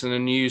discussed this in a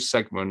news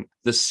segment,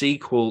 the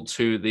sequel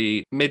to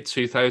the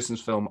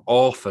mid-2000s film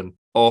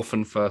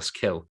Orphan First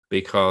Kill,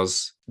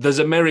 because there's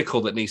a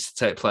miracle that needs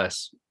to take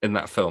place in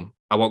that film.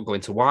 I won't go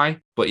into why,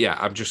 but yeah,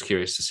 I'm just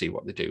curious to see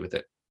what they do with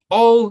it.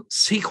 All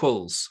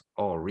sequels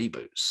or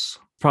reboots.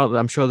 Probably,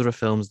 I'm sure there are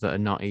films that are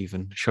not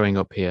even showing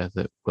up here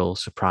that will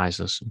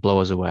surprise us,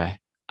 blow us away.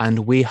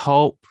 And we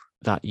hope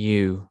that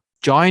you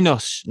join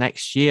us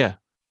next year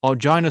or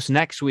join us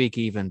next week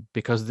even,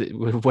 because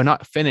we're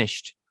not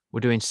finished. We're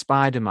doing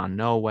Spider-Man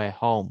No Way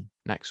Home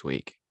next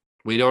week.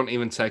 We don't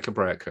even take a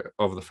break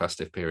over the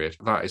festive period.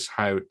 That is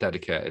how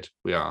dedicated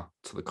we are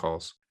to the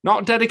cause.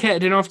 Not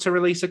dedicated enough to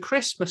release a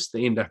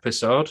Christmas-themed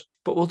episode,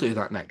 but we'll do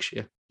that next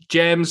year.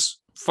 James,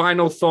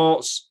 final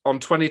thoughts on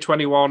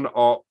 2021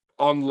 or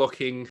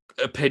onlooking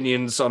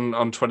opinions on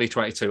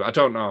 2022? I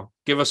don't know.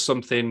 Give us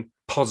something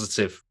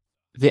positive.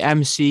 The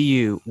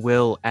MCU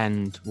will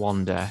end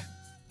one day.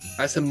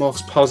 That's the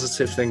most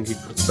positive thing you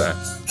could say.